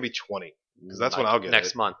when's it gonna be $20? because that's when I'll get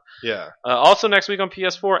next it. month. Yeah, Also next week on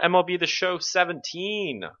PS4, MLB The Show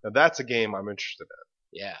 17. now that's a game I'm interested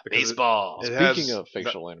in. Yeah, Because baseball. it Speaking has- of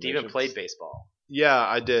facial You animations, even played baseball. Yeah,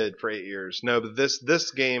 I did for 8 years. No, but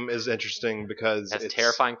this game is interesting because It has it's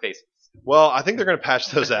terrifying faces. Well, I think they're going to patch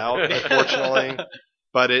those out, unfortunately.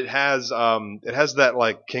 But it has that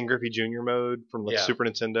like King Griffey Jr. mode from the Yeah. Super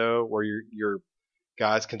Nintendo where your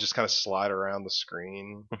guys can just kind of slide around the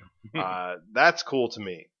screen. That's cool to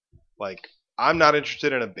me. Like I'm not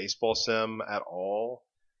interested in a baseball sim at all,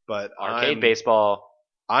 but Arcade baseball.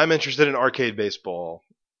 I'm interested in arcade baseball.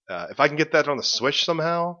 If I can get that on the Switch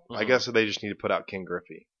somehow, I Mhm. guess they just need to put out King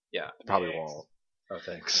Griffey. Yeah, Probably thanks. won't. Oh,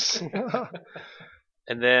 thanks.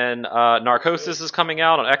 And then Narcosis is coming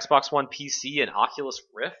out on Xbox One, PC, and Oculus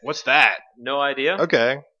Rift. What's that? No idea.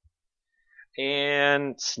 Okay.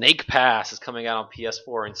 And Snake Pass is coming out on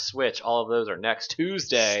PS4 and Switch. All of those are next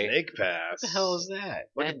Tuesday. Snake Pass. What the hell is that?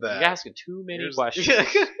 Look Man, at that. You're asking too many Here's- questions.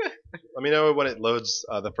 Let me know when it loads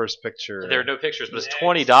the first picture. There are no pictures, but it's Next.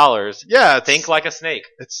 $20. Yeah, it's, Think like a snake.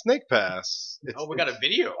 it's Snake Pass. It's, Oh, we got a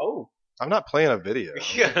video. Oh. I'm not playing a video.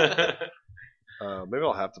 this Maybe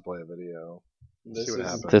I'll have to play a video. See what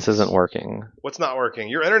happens. isn't working. What's not working?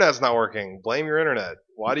 Your internet's not working. Blame your internet.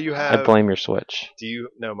 Why do you have? your Switch. Do you?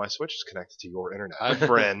 No, my Switch is connected to your internet, I-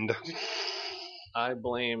 friend. I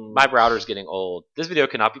blame My router's getting old. This video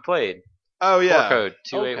cannot be played. Oh Core yeah. code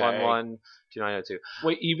 2811 2902.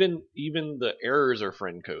 Wait, even the errors are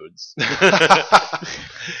friend codes.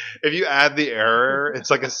 If you add the error, it's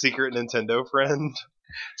like a secret Nintendo friend.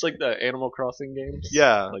 It's like the Animal Crossing games.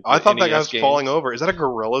 Yeah, Like I the thought that guy NES was games. falling over. Is that a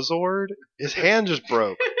Gorilla Zord? His hand just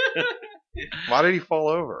broke. Why did he fall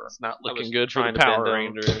over? It's not I was looking good for trying the to Power bend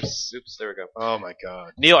them. Rangers. Oops, there we go. Oh my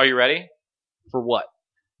god. Neil, are you ready? For what?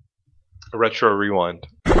 A retro rewind.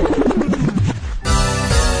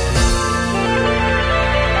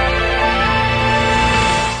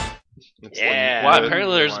 It's Yeah. Wow,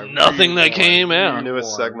 apparently there's nothing that came out.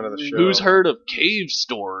 Newest segment of the show. Who's heard of Cave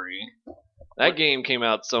Story? That game came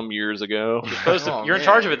out some years ago. Oh, You're in man.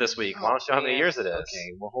 charge of it this week. Why don't you know how many man. years it is?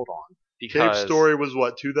 Okay, well hold on. Cave Story was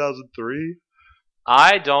what, 2003?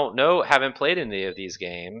 I don't know. Haven't played any of these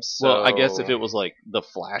games. Well, I guess so- if it was like the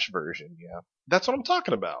Flash version, yeah, That's what I'm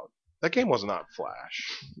talking about. That game was not Flash.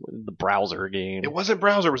 the browser game. It wasn't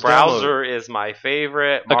browser. It was download. Browser is my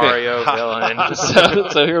favorite Mario villain.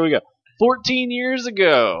 so here we go. 14 years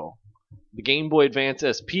ago, the Game Boy Advance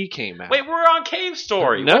SP came out. Wait, we're on Cave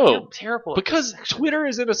Story. No. What? You're terrible. at because this Twitter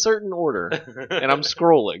is in a certain order, section. and I'm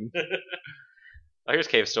scrolling. Oh, here's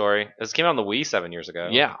Cave Story. This came out on the Wii 7 years ago.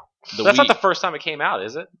 Yeah, That's Wii- not the first time it came out,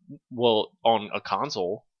 is it? well on a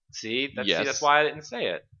console. See, Yes. that's why I didn't say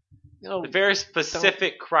it. No, The very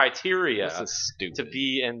specific criteria this is stupid. to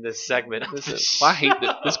be in this segment. This is, I hate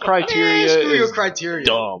that. This criteria Screw your is criteria.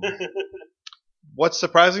 dumb. What's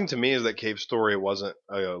surprising to me is that Cave Story wasn't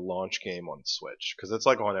a launch game on Switch because it's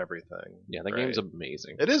like on everything. Yeah, that Right. game's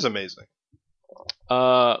amazing. It is amazing.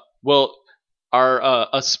 Well, our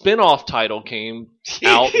a spin-off title came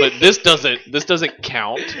out, but this doesn't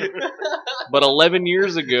count. But 11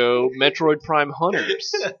 years ago, Metroid Prime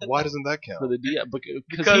Hunters Why doesn't that count? for the DS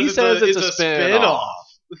because he says it's a spin-off. spin-off,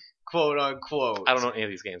 quote unquote. I don't know what any of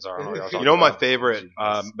these games are. I don't know what y'all You know what my talking favorite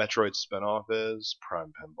Jesus. Metroid spinoff is? Prime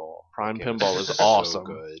Pinball. Prime That game Pinball is so awesome.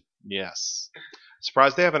 good. Yes.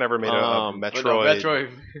 Surprised they haven't ever made a But But Metroid, no, Metroid.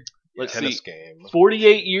 Let's tennis see. game.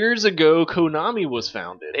 48 years ago, Konami was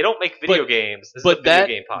founded. They don't make video But- games. This is a But video that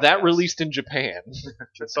game podcast. that released in Japan,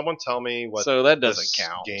 Can someone tell me what so that doesn't this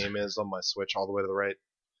count. game is on my Switch all the way to the right?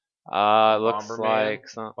 Looks Bomberman. like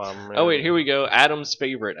some. Oh wait, here we go. Adam's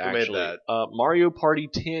favorite Who made actually. that? Mario Party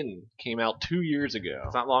 10 came out 2 years ago.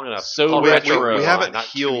 It's not long enough. So Called We, retro. we haven't not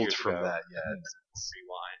 2 healed years from ago. that yet.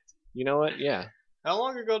 Rewind. You know what? Yeah. How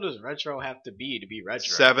long ago does retro have to be retro?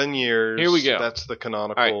 7 years. Here we go. That's the All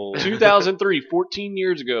canonical. right, 2003, 14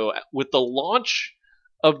 years ago, with the launch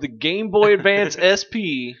of the Game Boy Advance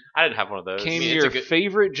SP, I didn't have one of those. came I mean, it's your a good-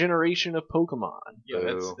 favorite generation of Pokemon. Yeah,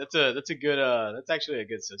 that's a good that's actually a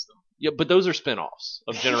good system. Yeah, but those are spin-offs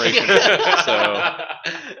of Generation 1, so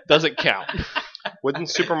doesn't count. Wouldn't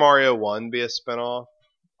Super Mario 1 be a spinoff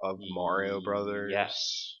of Mario Brothers?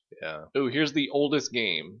 Yes. Yeah. Oh, here's the oldest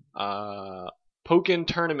game. Pokken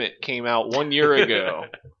Tournament came out 1 year ago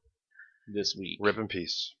this week. Rip in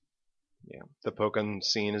peace. Yeah. The Pokemon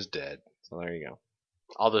scene is dead. So there you go.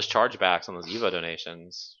 All those chargebacks on those Evo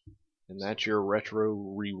donations. And that's your retro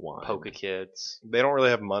rewind. Poke kids. They don't really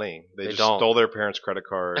have money. They just don't. stole their parents' credit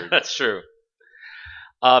card. That's true.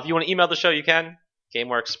 If you want to email the show, you can.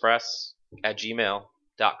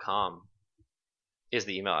 GameWareExpress@gmail.com is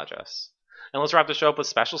the email address. And let's wrap the show up with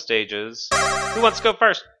special stages. Who wants to go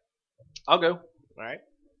first? I'll go. All right.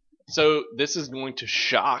 So this is going to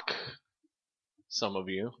shock some of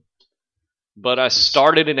you, but I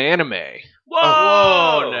started an anime.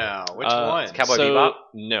 Whoa! Now, which one? Cowboy Bebop?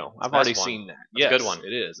 No, I've the already best one. seen that. That's a Yes, good one.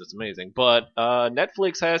 It is. It's amazing. But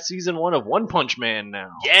Netflix has season 1 of One Punch Man now.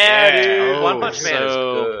 Yeah, dude. Oh, One Punch Man is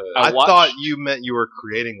so good. I watched- thought you meant you were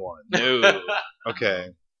creating one. No, Okay.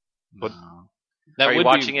 But that Are you would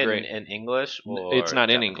watching be it great. in English? Or It's not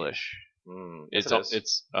in Japanese? English. Yes, It's it is.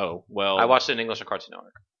 it's oh well. I watched it in English on Cartoon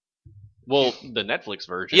Network. well the Netflix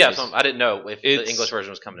version. Yeah, is- so I didn't know if the It's- English version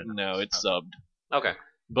was coming in. no, it's subbed. Okay.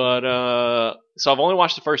 But so I've only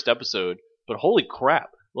watched the first episode. But holy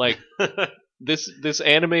crap! Like this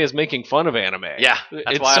anime is making fun of anime. Yeah, that's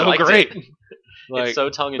it's why so I liked great. it. Like It's so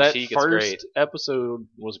tongue in that cheek. It's first great. episode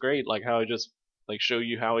was great. Like how I just like show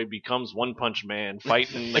you how he becomes One Punch Man,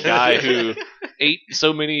 fighting the guy who ate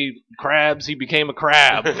so many crabs he became a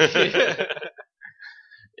crab.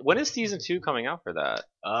 When is season 2 coming out for that?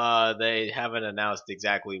 They haven't announced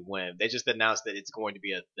exactly when. They just announced that it's going to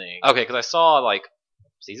be a thing. Okay, because I saw like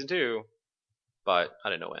season 2, but I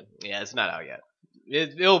didn't know when. Yeah, it's not out yet.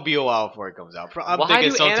 It'll be a while before it comes out. I'm Why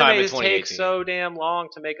thinking do sometime in animes 2018. take so damn long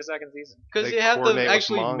to make a second season? Because They you have to coordinate with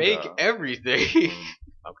actually manga. make everything.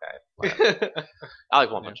 Okay, whatever. I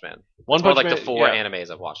like One Punch Man. One It's more Punch like the Man, 4 yeah.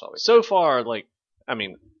 animes I've watched always. So far, like I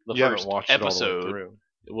mean, the you haven't first watched it all the way episode through.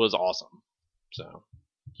 was awesome. So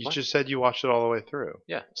You What? just said you watched it all the way through.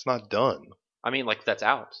 Yeah. It's not done. I mean, like that's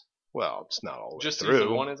out. Well, it's not all the way just through.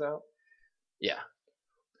 season 1 is out. Yeah.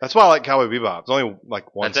 That's why I like Cowboy Bebop. It's only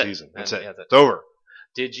like one That's it. season. That's That's it. it. That's it. It's over.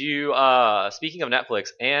 Did you? Speaking of Netflix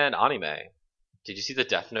and anime, did you see the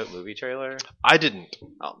Death Note movie trailer? I didn't.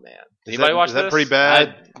 Oh man, Is anybody that, watch is that this? pretty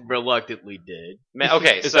bad? I reluctantly did. Man,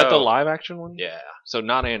 okay, Is so that the live action one? Yeah, So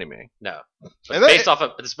not anime. no. And that-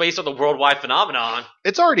 It's based on the worldwide phenomenon,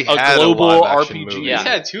 It's already A had global a live action RPG. movie. Yeah. He's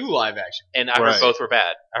had 2 live action. and I heard Right. both were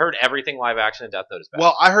bad. I heard everything live action and Death Note is bad.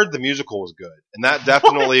 Well, I heard the musical was good, and that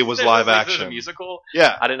definitely was There's live like, there's action. a musical.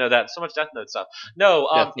 Yeah. I didn't know that. So much Death Note stuff. No,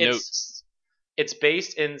 Death it's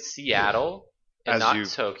based in Seattle and As not you-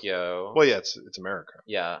 Tokyo. Well, yeah, it's America.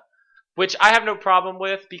 Yeah. Which I have no problem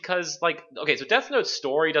with because, like, okay, so Death Note's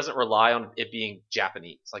story doesn't rely on it being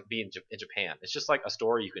Japanese, like being in Japan. It's just like a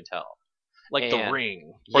story you can tell. Like The And-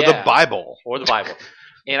 Ring. Or Yeah. the Bible. Or the Bible.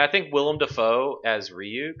 And I think Willem Dafoe as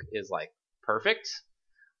Ryuk is, like, perfect.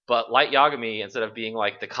 But Light Yagami, instead of being,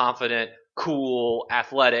 like, the confident, cool,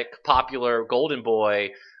 athletic, popular golden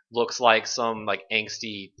boy, looks like some, like,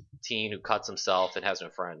 angsty teen who cuts himself and has no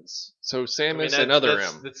friends. So I mean, Samus and Other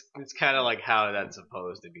that's, M. that's kind of like how that's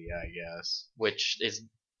supposed to be, I guess. Which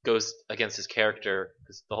goes against his character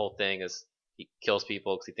because the whole thing is he kills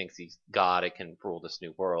people because he thinks he's God and can rule this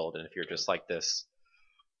new world. And if you're just like this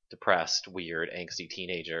depressed, weird, angsty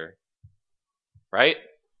teenager, right?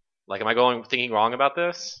 Like, am I thinking wrong about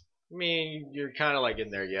this? I mean, you're kind of like in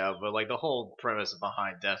there, yeah, but like the whole premise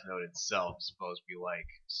behind Death Note itself is supposed to be like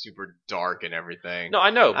super dark and everything. No, I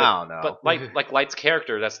know, but I don't know. But like Light's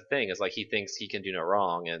character, that's the thing, is like he thinks he can do no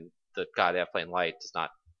wrong, and the guy they have playing Light does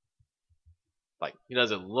not. He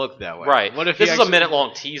doesn't look that way. Right. What if This he is a actually-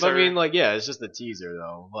 minute-long teaser. I mean, like, yeah, it's just a teaser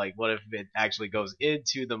though. Like, what if it actually goes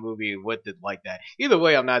into the movie with it like that? Either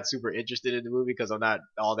way, I'm not super interested in the movie because I'm not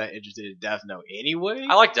all that interested in Death Note anyway.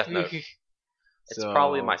 I like Death Note. It's So-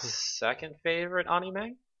 probably my second favorite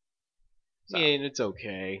anime. So. I mean, it's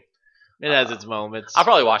okay. It has its moments. I'll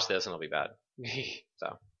probably watch this and it'll be bad.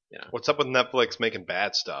 What's up with Netflix making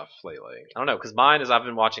bad stuff lately? I don't know, because mine is I've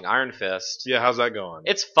been watching Iron Fist. Yeah, how's that going?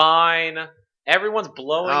 It's fine. Everyone's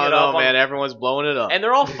blowing I it don't up. know, man. Everyone's blowing it up. And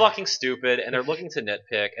they're all fucking stupid, and they're looking to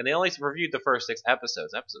nitpick, and they only reviewed the first 6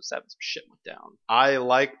 episodes. Episode 7, some shit went down. I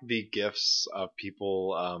like the gifs of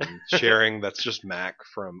people sharing. That's just Mac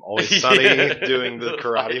from Always Sunny doing the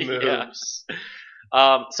karate moves.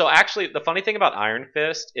 Yeah. So actually, the funny thing about Iron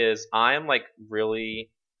Fist is I am like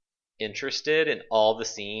really interested in all the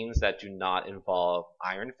scenes that do not involve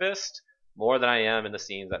Iron Fist more than I am in the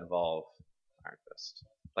scenes that involve Iron Fist.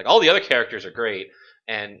 Like all the other characters are great,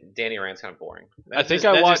 and Danny Rand's kind of boring. I think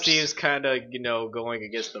that I watched. just seems kind of, going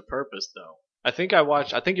against the purpose, though. I think I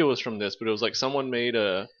watched. I think it was from this, but it was like someone made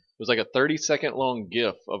a. It was like a 30-second long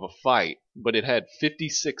GIF of a fight, but it had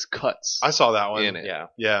 56 cuts I saw that one. in it. Yeah,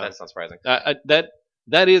 Yeah. that's not surprising.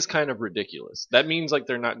 That is kind of ridiculous. That means like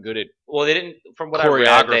they're not good at. Well, they didn't. From what I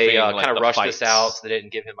read, they Choreographing, like, kind of the rushed fights. this out, so they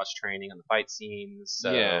didn't give him much training on the fight scenes.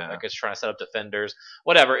 So Yeah. I guess trying to set up defenders,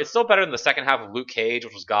 whatever. It's still better than the second half of Luke Cage,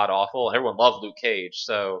 which was god awful, and everyone loved Luke Cage.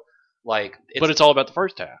 So like, But it's all about the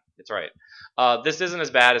first half. it's right. This isn't as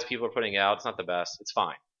bad as people are putting out. It's not the best. It's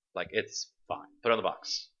fine. Like it's fine. Put it on the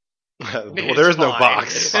box. Well, there is no fine.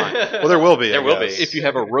 box. Fine. Well, there will be. There I will be. guess. If you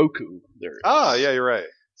have a Roku, there. Ah, yeah, you're right.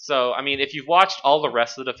 So, I mean, if you've watched all the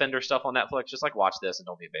rest of the Defender stuff on Netflix, just like watch this and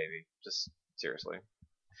don't be a baby. Just seriously.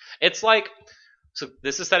 It's like, so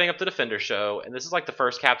this is setting up the Defender show, and this is like the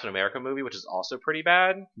first Captain America movie, which is also pretty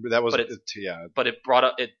bad. But that was But it's- yeah. But it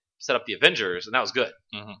set up the Avengers, and that was good.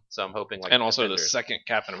 Mhm. So I'm hoping like And also the Defenders, second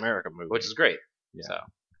Captain America movie, which is great. Yeah. So,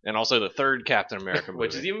 and also the third Captain America movie,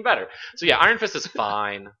 which is even better. So yeah, Iron Fist is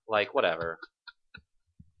fine. Like whatever.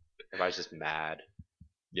 Everybody's just mad.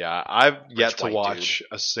 Yeah, I've yet to white watch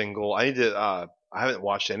a single. I need to. I haven't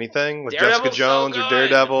watched anything with Daredevil's Jessica Jones so or good!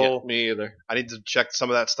 Daredevil. Yeah, me either. I need to check some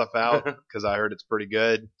of that stuff out because I heard it's pretty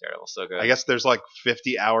good. Daredevil's so good. I guess there's like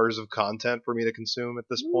 50 hours of content for me to consume at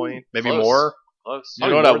this point, maybe close. more. Close. You Oh,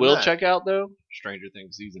 know what more I than will that. check out though? Stranger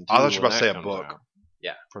Things season 2. I thought you were about to when say a that comes book. out.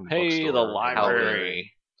 From the Hey, bookstore. the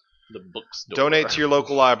library. The bookstore. Donate to your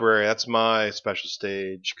local library. That's my special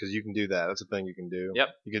stage because you can do that. That's a thing you can do. Yep.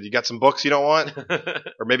 You got some books you don't want,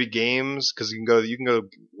 or maybe games because you can go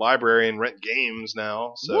library and rent games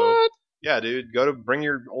now. So What? yeah, dude, bring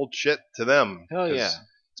your old shit to them. Hell 'cause yeah.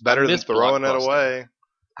 it's better than miss throwing it Blockbuster. away.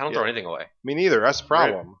 I don't throw anything away. Me neither. That's the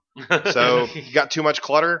problem. So if you got too much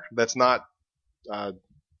clutter, that's not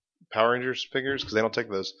Power Rangers figures because they don't take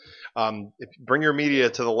those. Bring your media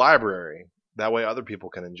to the library. That way other people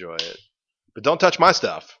can enjoy it. But don't touch my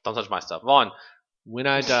stuff. Don't touch my stuff. Vaughn. When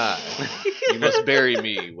I die, you must bury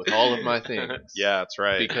me with all of my things. Yeah, that's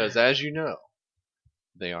right. Because as you know,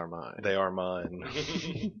 they are mine. They are mine.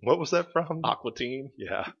 What was that from? Aqua Teen,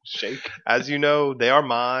 Yeah. Shake. As you know, they are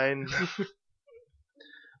mine.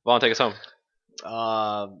 Vaughn, take us home. You're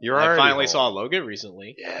I already finally home. saw Logan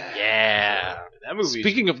recently. Yeah. That movie.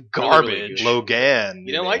 Speaking of really garbage, good. Logan.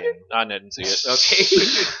 You didn't like it? I didn't see it.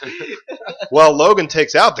 Okay. Well, Logan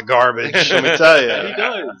takes out the garbage, let me tell he you.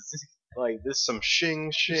 does. Like this. Some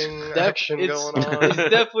shing Def- action it's, going on. it's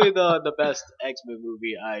definitely the best X-Men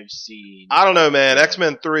movie I've seen. I don't know, man.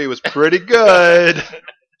 X-Men 3 was pretty good.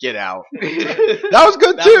 Get Out. That was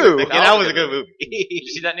good That too. was, Get Out was a good movie. Did you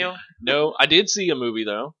see that, Neil? No, I did see a movie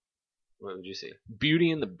though. What did you see?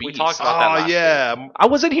 Beauty and the Beast. We talked about that Oh last yeah, I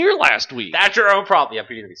wasn't here last week. That's your own problem. Yeah,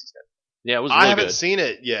 Beauty and the Beast is good. Yeah, it was I really haven't good. seen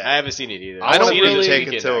it yet. I haven't seen it either. I I don't don't really really take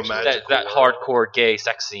get it to actually. imagine That hardcore gay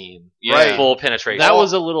sex scene. Yeah. Full penetration. That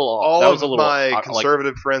was a little. All that of was a little. my like,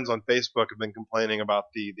 conservative friends on Facebook have been complaining about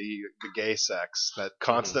the gay sex that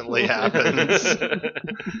constantly happens.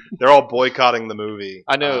 They're all boycotting the movie.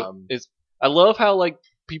 I know. I love how like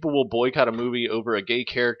people will boycott a movie over a gay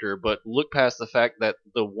character, but look past the fact that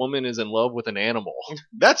the woman is in love with an animal.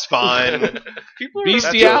 That's fine. People are,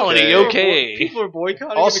 Bestiality, okay. okay. People are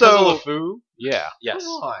boycotting Also- it because of the food. Yeah, yes. Come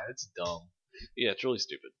on, it's dumb. yeah, it's really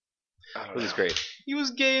stupid. I don't It was know. great. He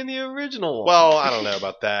was gay in the original one. Well, I don't know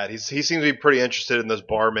about that. He seems to be pretty interested in those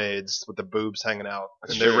barmaids with the boobs hanging out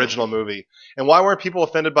in the true. original movie. And why weren't people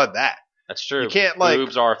offended by that? That's true. You can't, like-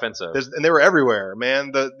 boobs are offensive. And they were everywhere, man.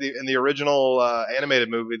 In the original animated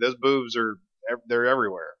movie, those boobs they're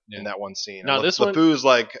everywhere in that one scene. Now, And this one- LeFou's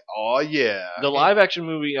like, oh yeah, The live action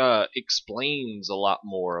movie explains a lot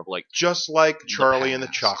more of like. just like Charlie and the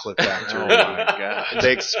past. Chocolate Oh Factory. my god!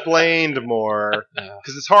 They explained more Yeah.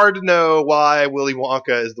 because it's hard to know why Willy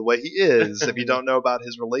Wonka is the way he is if you don't know about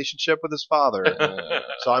his relationship with his father.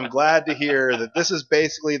 So I'm glad to hear that this is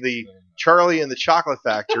basically the Charlie and the Chocolate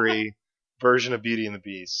Factory version of Beauty and the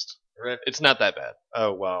Beast. It's not that bad.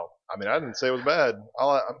 Oh well, I mean I didn't say it was bad.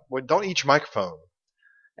 Well, don't eat your microphone.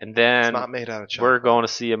 And It's then not made out of chocolate. we're going to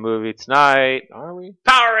see a movie tonight. Are we?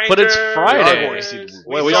 Power Rangers. But it's Friday. We are going to see the movie.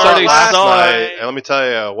 Well, we saw started it last last night, and let me tell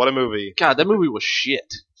you, what a movie! God, that movie was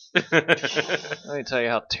shit. night. Let me tell you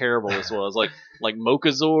how terrible this was. Like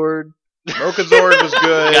Mochazord. Mokazord was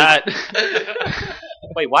good. God.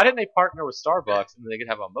 Wait, why didn't they partner with Starbucks and they could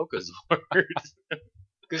have a Mocha Zord?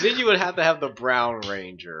 because then you would have to have the Brown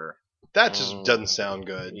Ranger. That just doesn't sound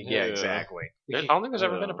good. Yeah, exactly. I don't think there's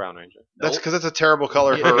ever been a Brown Ranger. That's because it's a terrible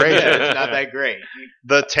color for a Yeah, ranger. it's not that great.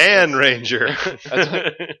 The Tan Ranger.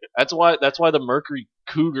 That's why the Mercury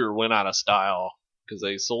Cougar went out of style because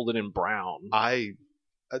they sold it in brown.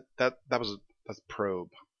 That's Probe.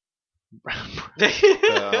 I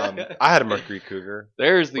had a Mercury Cougar.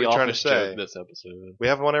 There's What are the you trying to office say? joke this episode. We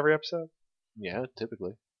have one every episode. Yeah,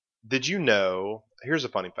 typically. Did you know? Here's a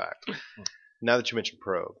funny fact. Now that you mentioned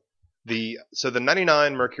Probe, the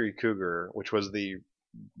 99 Mercury Cougar, which was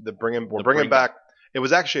we're bringing bring back. It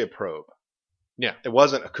was actually a Probe. Yeah. It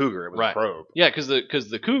wasn't a Cougar. It was Right. a Probe. Yeah, because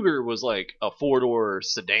the Cougar was like a 4-door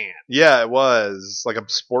sedan. Yeah, it was like a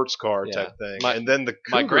sports car Yeah. type thing. My- And then the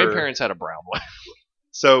Cougar, My grandparents had a brown one.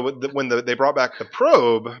 So when they brought back the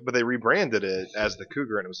Probe, but they rebranded it as the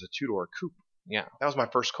Cougar, and it was a 2-door coupe. Yeah. That was my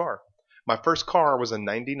first car. My first car was a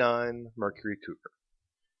 '99 Mercury Cougar.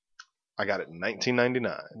 I got it in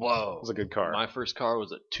 1999. Whoa. It was a good car. My first car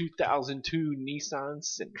was a 2002 Nissan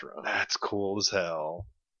Sentra. That's cool as hell.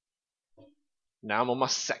 Now I'm on my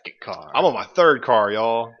second car. I'm on my third car,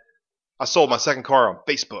 y'all. I sold my second car on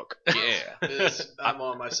Facebook. Yeah. I'm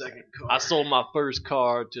on my second car. I sold my first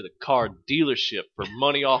car to the car dealership for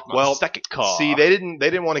money off my Well, second car. See, they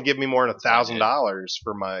didn't want to give me more than $1,000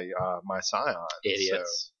 for my my Scion.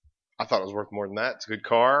 Idiots. So I thought it was worth more than that. It's a good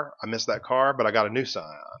car. I missed that car, but I got a new Scion,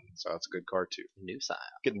 so that's a good car too. New side.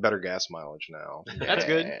 Getting better gas mileage now. That's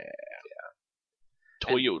good.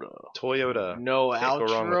 Toyota. No Can't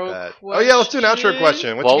go wrong outro with that. Oh yeah, let's do an outro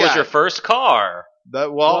question. What you was got? your first car?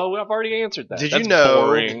 Well, I've already answered that. Did That's you know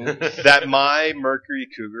boring. that my Mercury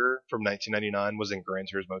Cougar from 1999 was in Gran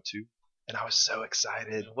Turismo 2? And I was so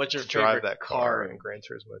excited What's your to drive favorite that car in Gran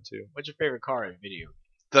Turismo 2. What's your favorite car in video?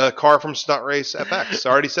 The car from Stunt Race FX. I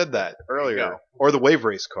already said that earlier. go. Or the Wave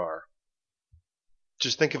Race car.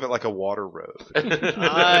 Just think of it like a water road.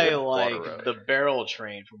 I like Water road. the barrel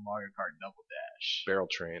train from Mario Kart Double Dash Barrel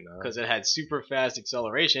train. because it had super fast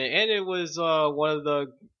acceleration and it was one of the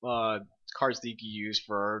carts that you could use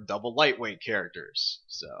for double lightweight characters.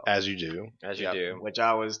 So As you do. As you Yep. do. which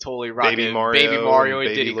I was totally rocking. Baby Mario, and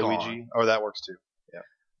Baby Diddy Kong. Luigi. Oh, that works too.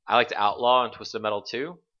 I liked Outlaw and Twisted Metal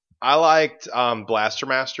 2. I liked Blaster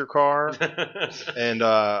Master car. And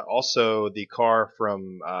also the car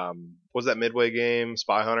from what was that Midway game,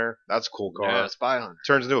 Spy Hunter? That's a cool car. Yeah, Spy Hunter.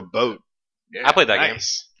 Turns into a boat. I played that game.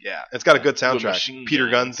 Nice. Yeah, it's got a good With soundtrack. machine Peter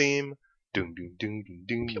Gunn guns. theme. Doom doom doom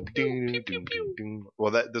doom doom doom doom doom doom doom.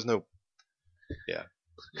 Well, there's no.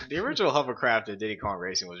 The original hovercraft at Diddy Kong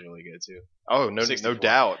Racing was really good too. Oh no, 64. no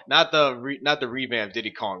doubt. Not the revamped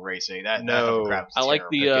Diddy Kong Racing. That No. that hovercraft was I like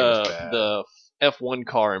terrible. the F1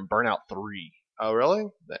 car in Burnout 3. Oh really?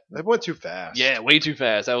 They went too fast. Yeah, way too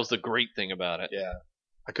fast. That was the great thing about it. Yeah.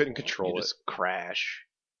 I couldn't control You it. just crash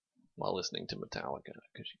while listening to Metallica.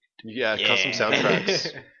 'Cause Yeah, custom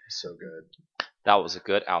soundtracks. So good. That was a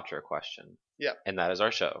good outro question. Yeah. And that is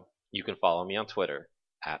our show. You can follow me on Twitter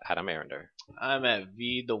at Adam Arender. I'm at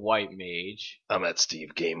V the White Mage. I'm at Steve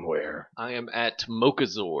Gameware. I am at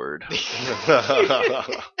Mochazord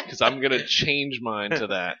because I'm gonna change mine to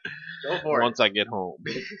that Go for once I get home.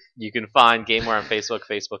 You can find Gameware on Facebook,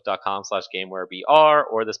 facebook.com/GamewareBR,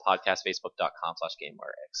 or this podcast,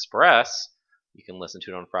 facebook.com/GamewareExpress. You can listen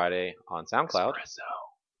to it on Friday on SoundCloud.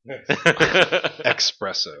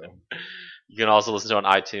 Espresso. You can also listen to it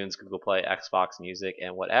on iTunes, Google Play, Xbox Music,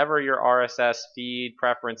 and whatever your RSS feed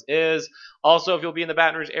preference is. Also, if you'll be in the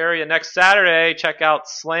Baton Rouge area next Saturday, check out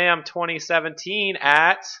Slam 2017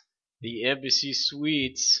 at The Embassy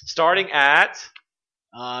Suites. starting at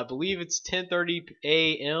I believe it's 10:30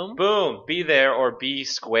 a.m. boom, be there or be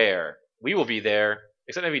square. We will be there,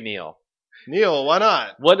 except maybe Neil. Neil, why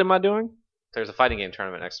not? What am I doing? There's a fighting game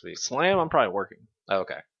tournament next week. Slam? I'm probably working. Oh,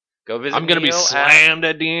 okay. Go visit I'm gonna be Neil slammed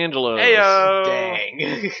at D'Angelo's. Heyo!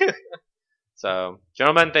 Dang. So,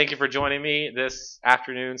 gentlemen, thank you for joining me this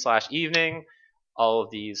afternoon/evening. All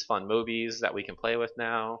of these fun movies that we can play with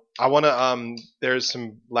now. I want to. There's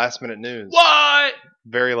some last minute news. What?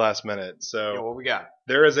 Very last minute. Yo, So what we got?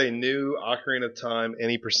 there is a new Ocarina of Time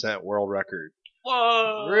any percent world record.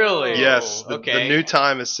 Whoa! Really? Yes. The okay. new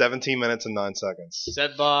time is 17 minutes and 9 seconds.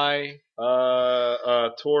 Set by.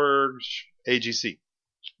 Torge AGC.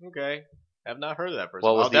 Okay. I've not heard of that person.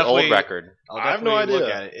 What was I'll the old definitely- record? I'll I have no definitely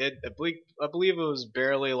look idea. at it. I believe it was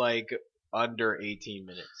barely like under 18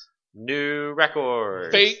 minutes. New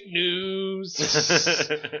record. Fake news.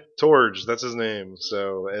 Torge, that's his name.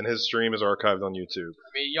 So, and his stream is archived on YouTube. I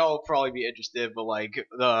mean, y'all will probably be interested, but like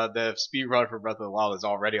the speed run for Breath of the Wild is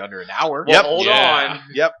already under an hour. Well, Yep. hold Yeah. on.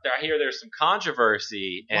 Yep. I hear there's some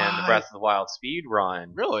controversy in the What? Breath of the Wild speed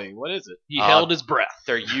run. Really? What is it? He held his breath.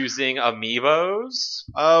 They're using amiibos,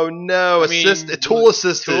 Oh no! I mean, Tool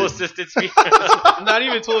assisted. tool assisted speed. Not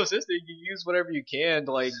even tool assisted. You use whatever you can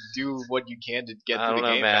to like do what you can to get I through don't the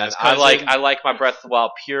know, game man. fast. 'Cause I like my Breath of the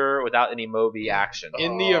Wild pure without any Moby action.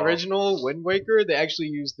 in the Oh. original Wind Waker, they actually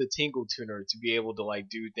used the Tingle Tuner to be able to like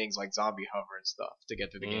do things like zombie hover and stuff to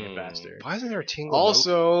get through the game faster. Why isn't there a tingle?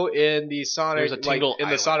 Also, in the Sonic, There's a like Tingle in the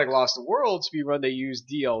Island. Sonic Lost World speedrun, they use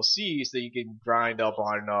DLC so you can grind up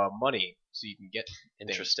on money so you can get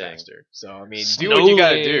things Interesting. faster. So I mean, do what you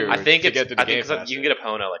gotta do. I think to it's. get through the I think game it's you can get a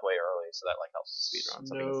Pono like way early, so that like helps the speed run.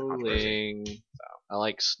 So I think it's a controversy. Snowling. I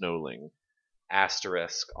like Snowling.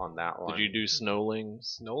 Asterisk on that one. Did you do Snowling?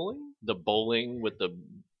 Snowling? The bowling with the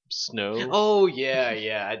snow? Oh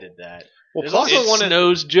yeah, I did that. Well, There's plus, also one in-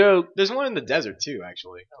 Snow's joke. There's one in the desert too,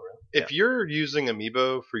 actually. if you're using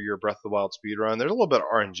Amiibo for your Breath of the Wild speedrun, there's a little bit of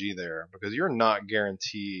RNG there because you're not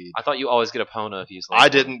guaranteed. I thought you always get a Pona if you use. I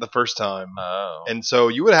didn't the first time, Oh. and so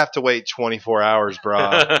you would have to wait 24 hours,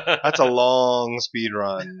 bruh. That's a long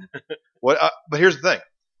speedrun. But here's the thing: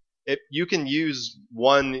 if you can use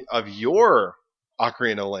one of your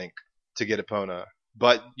Ocarina Link to get Epona,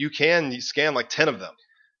 but you can scan like 10 of them.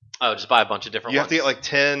 Oh, just buy a bunch of different You ones. have to get like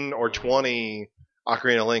 10 or 20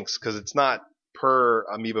 Ocarina Links because it's not per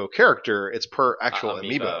Amiibo character; it's per actual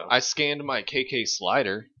Amiibo. Amiibo. I scanned my KK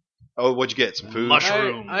slider. Oh, what'd you get? Some food?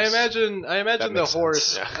 Mushrooms. I imagine That the makes horse.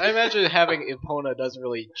 sense. I imagine having Epona doesn't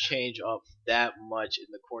really change up that much in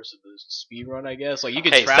the course of the speed run. I guess like you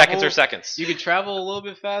could Hey, travel. seconds are seconds. You could travel a little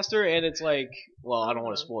bit faster, and it's like, well, I don't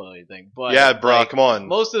want to spoil anything, but Yeah, bro, like, come on.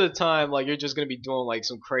 most of the time, like you're just gonna be doing like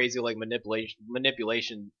some crazy like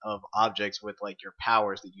manipulation of objects with like your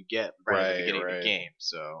powers that you get right at the Right, beginning of right. the game.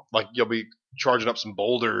 So Like you'll be charging up some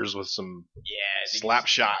boulders with some yeah, slap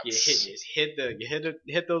shots. you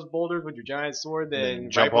hit those boulders with your giant sword. Then Then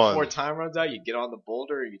right jump before on. time runs out, you get on the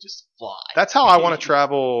boulder, and you just fly. That's how I want to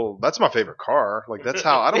travel. That's my favorite car. Like that's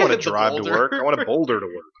how I don't want to The drive to boulder. work. I want a boulder to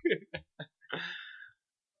work.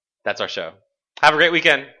 That's our show. Have a great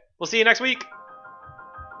weekend. We'll see you next week.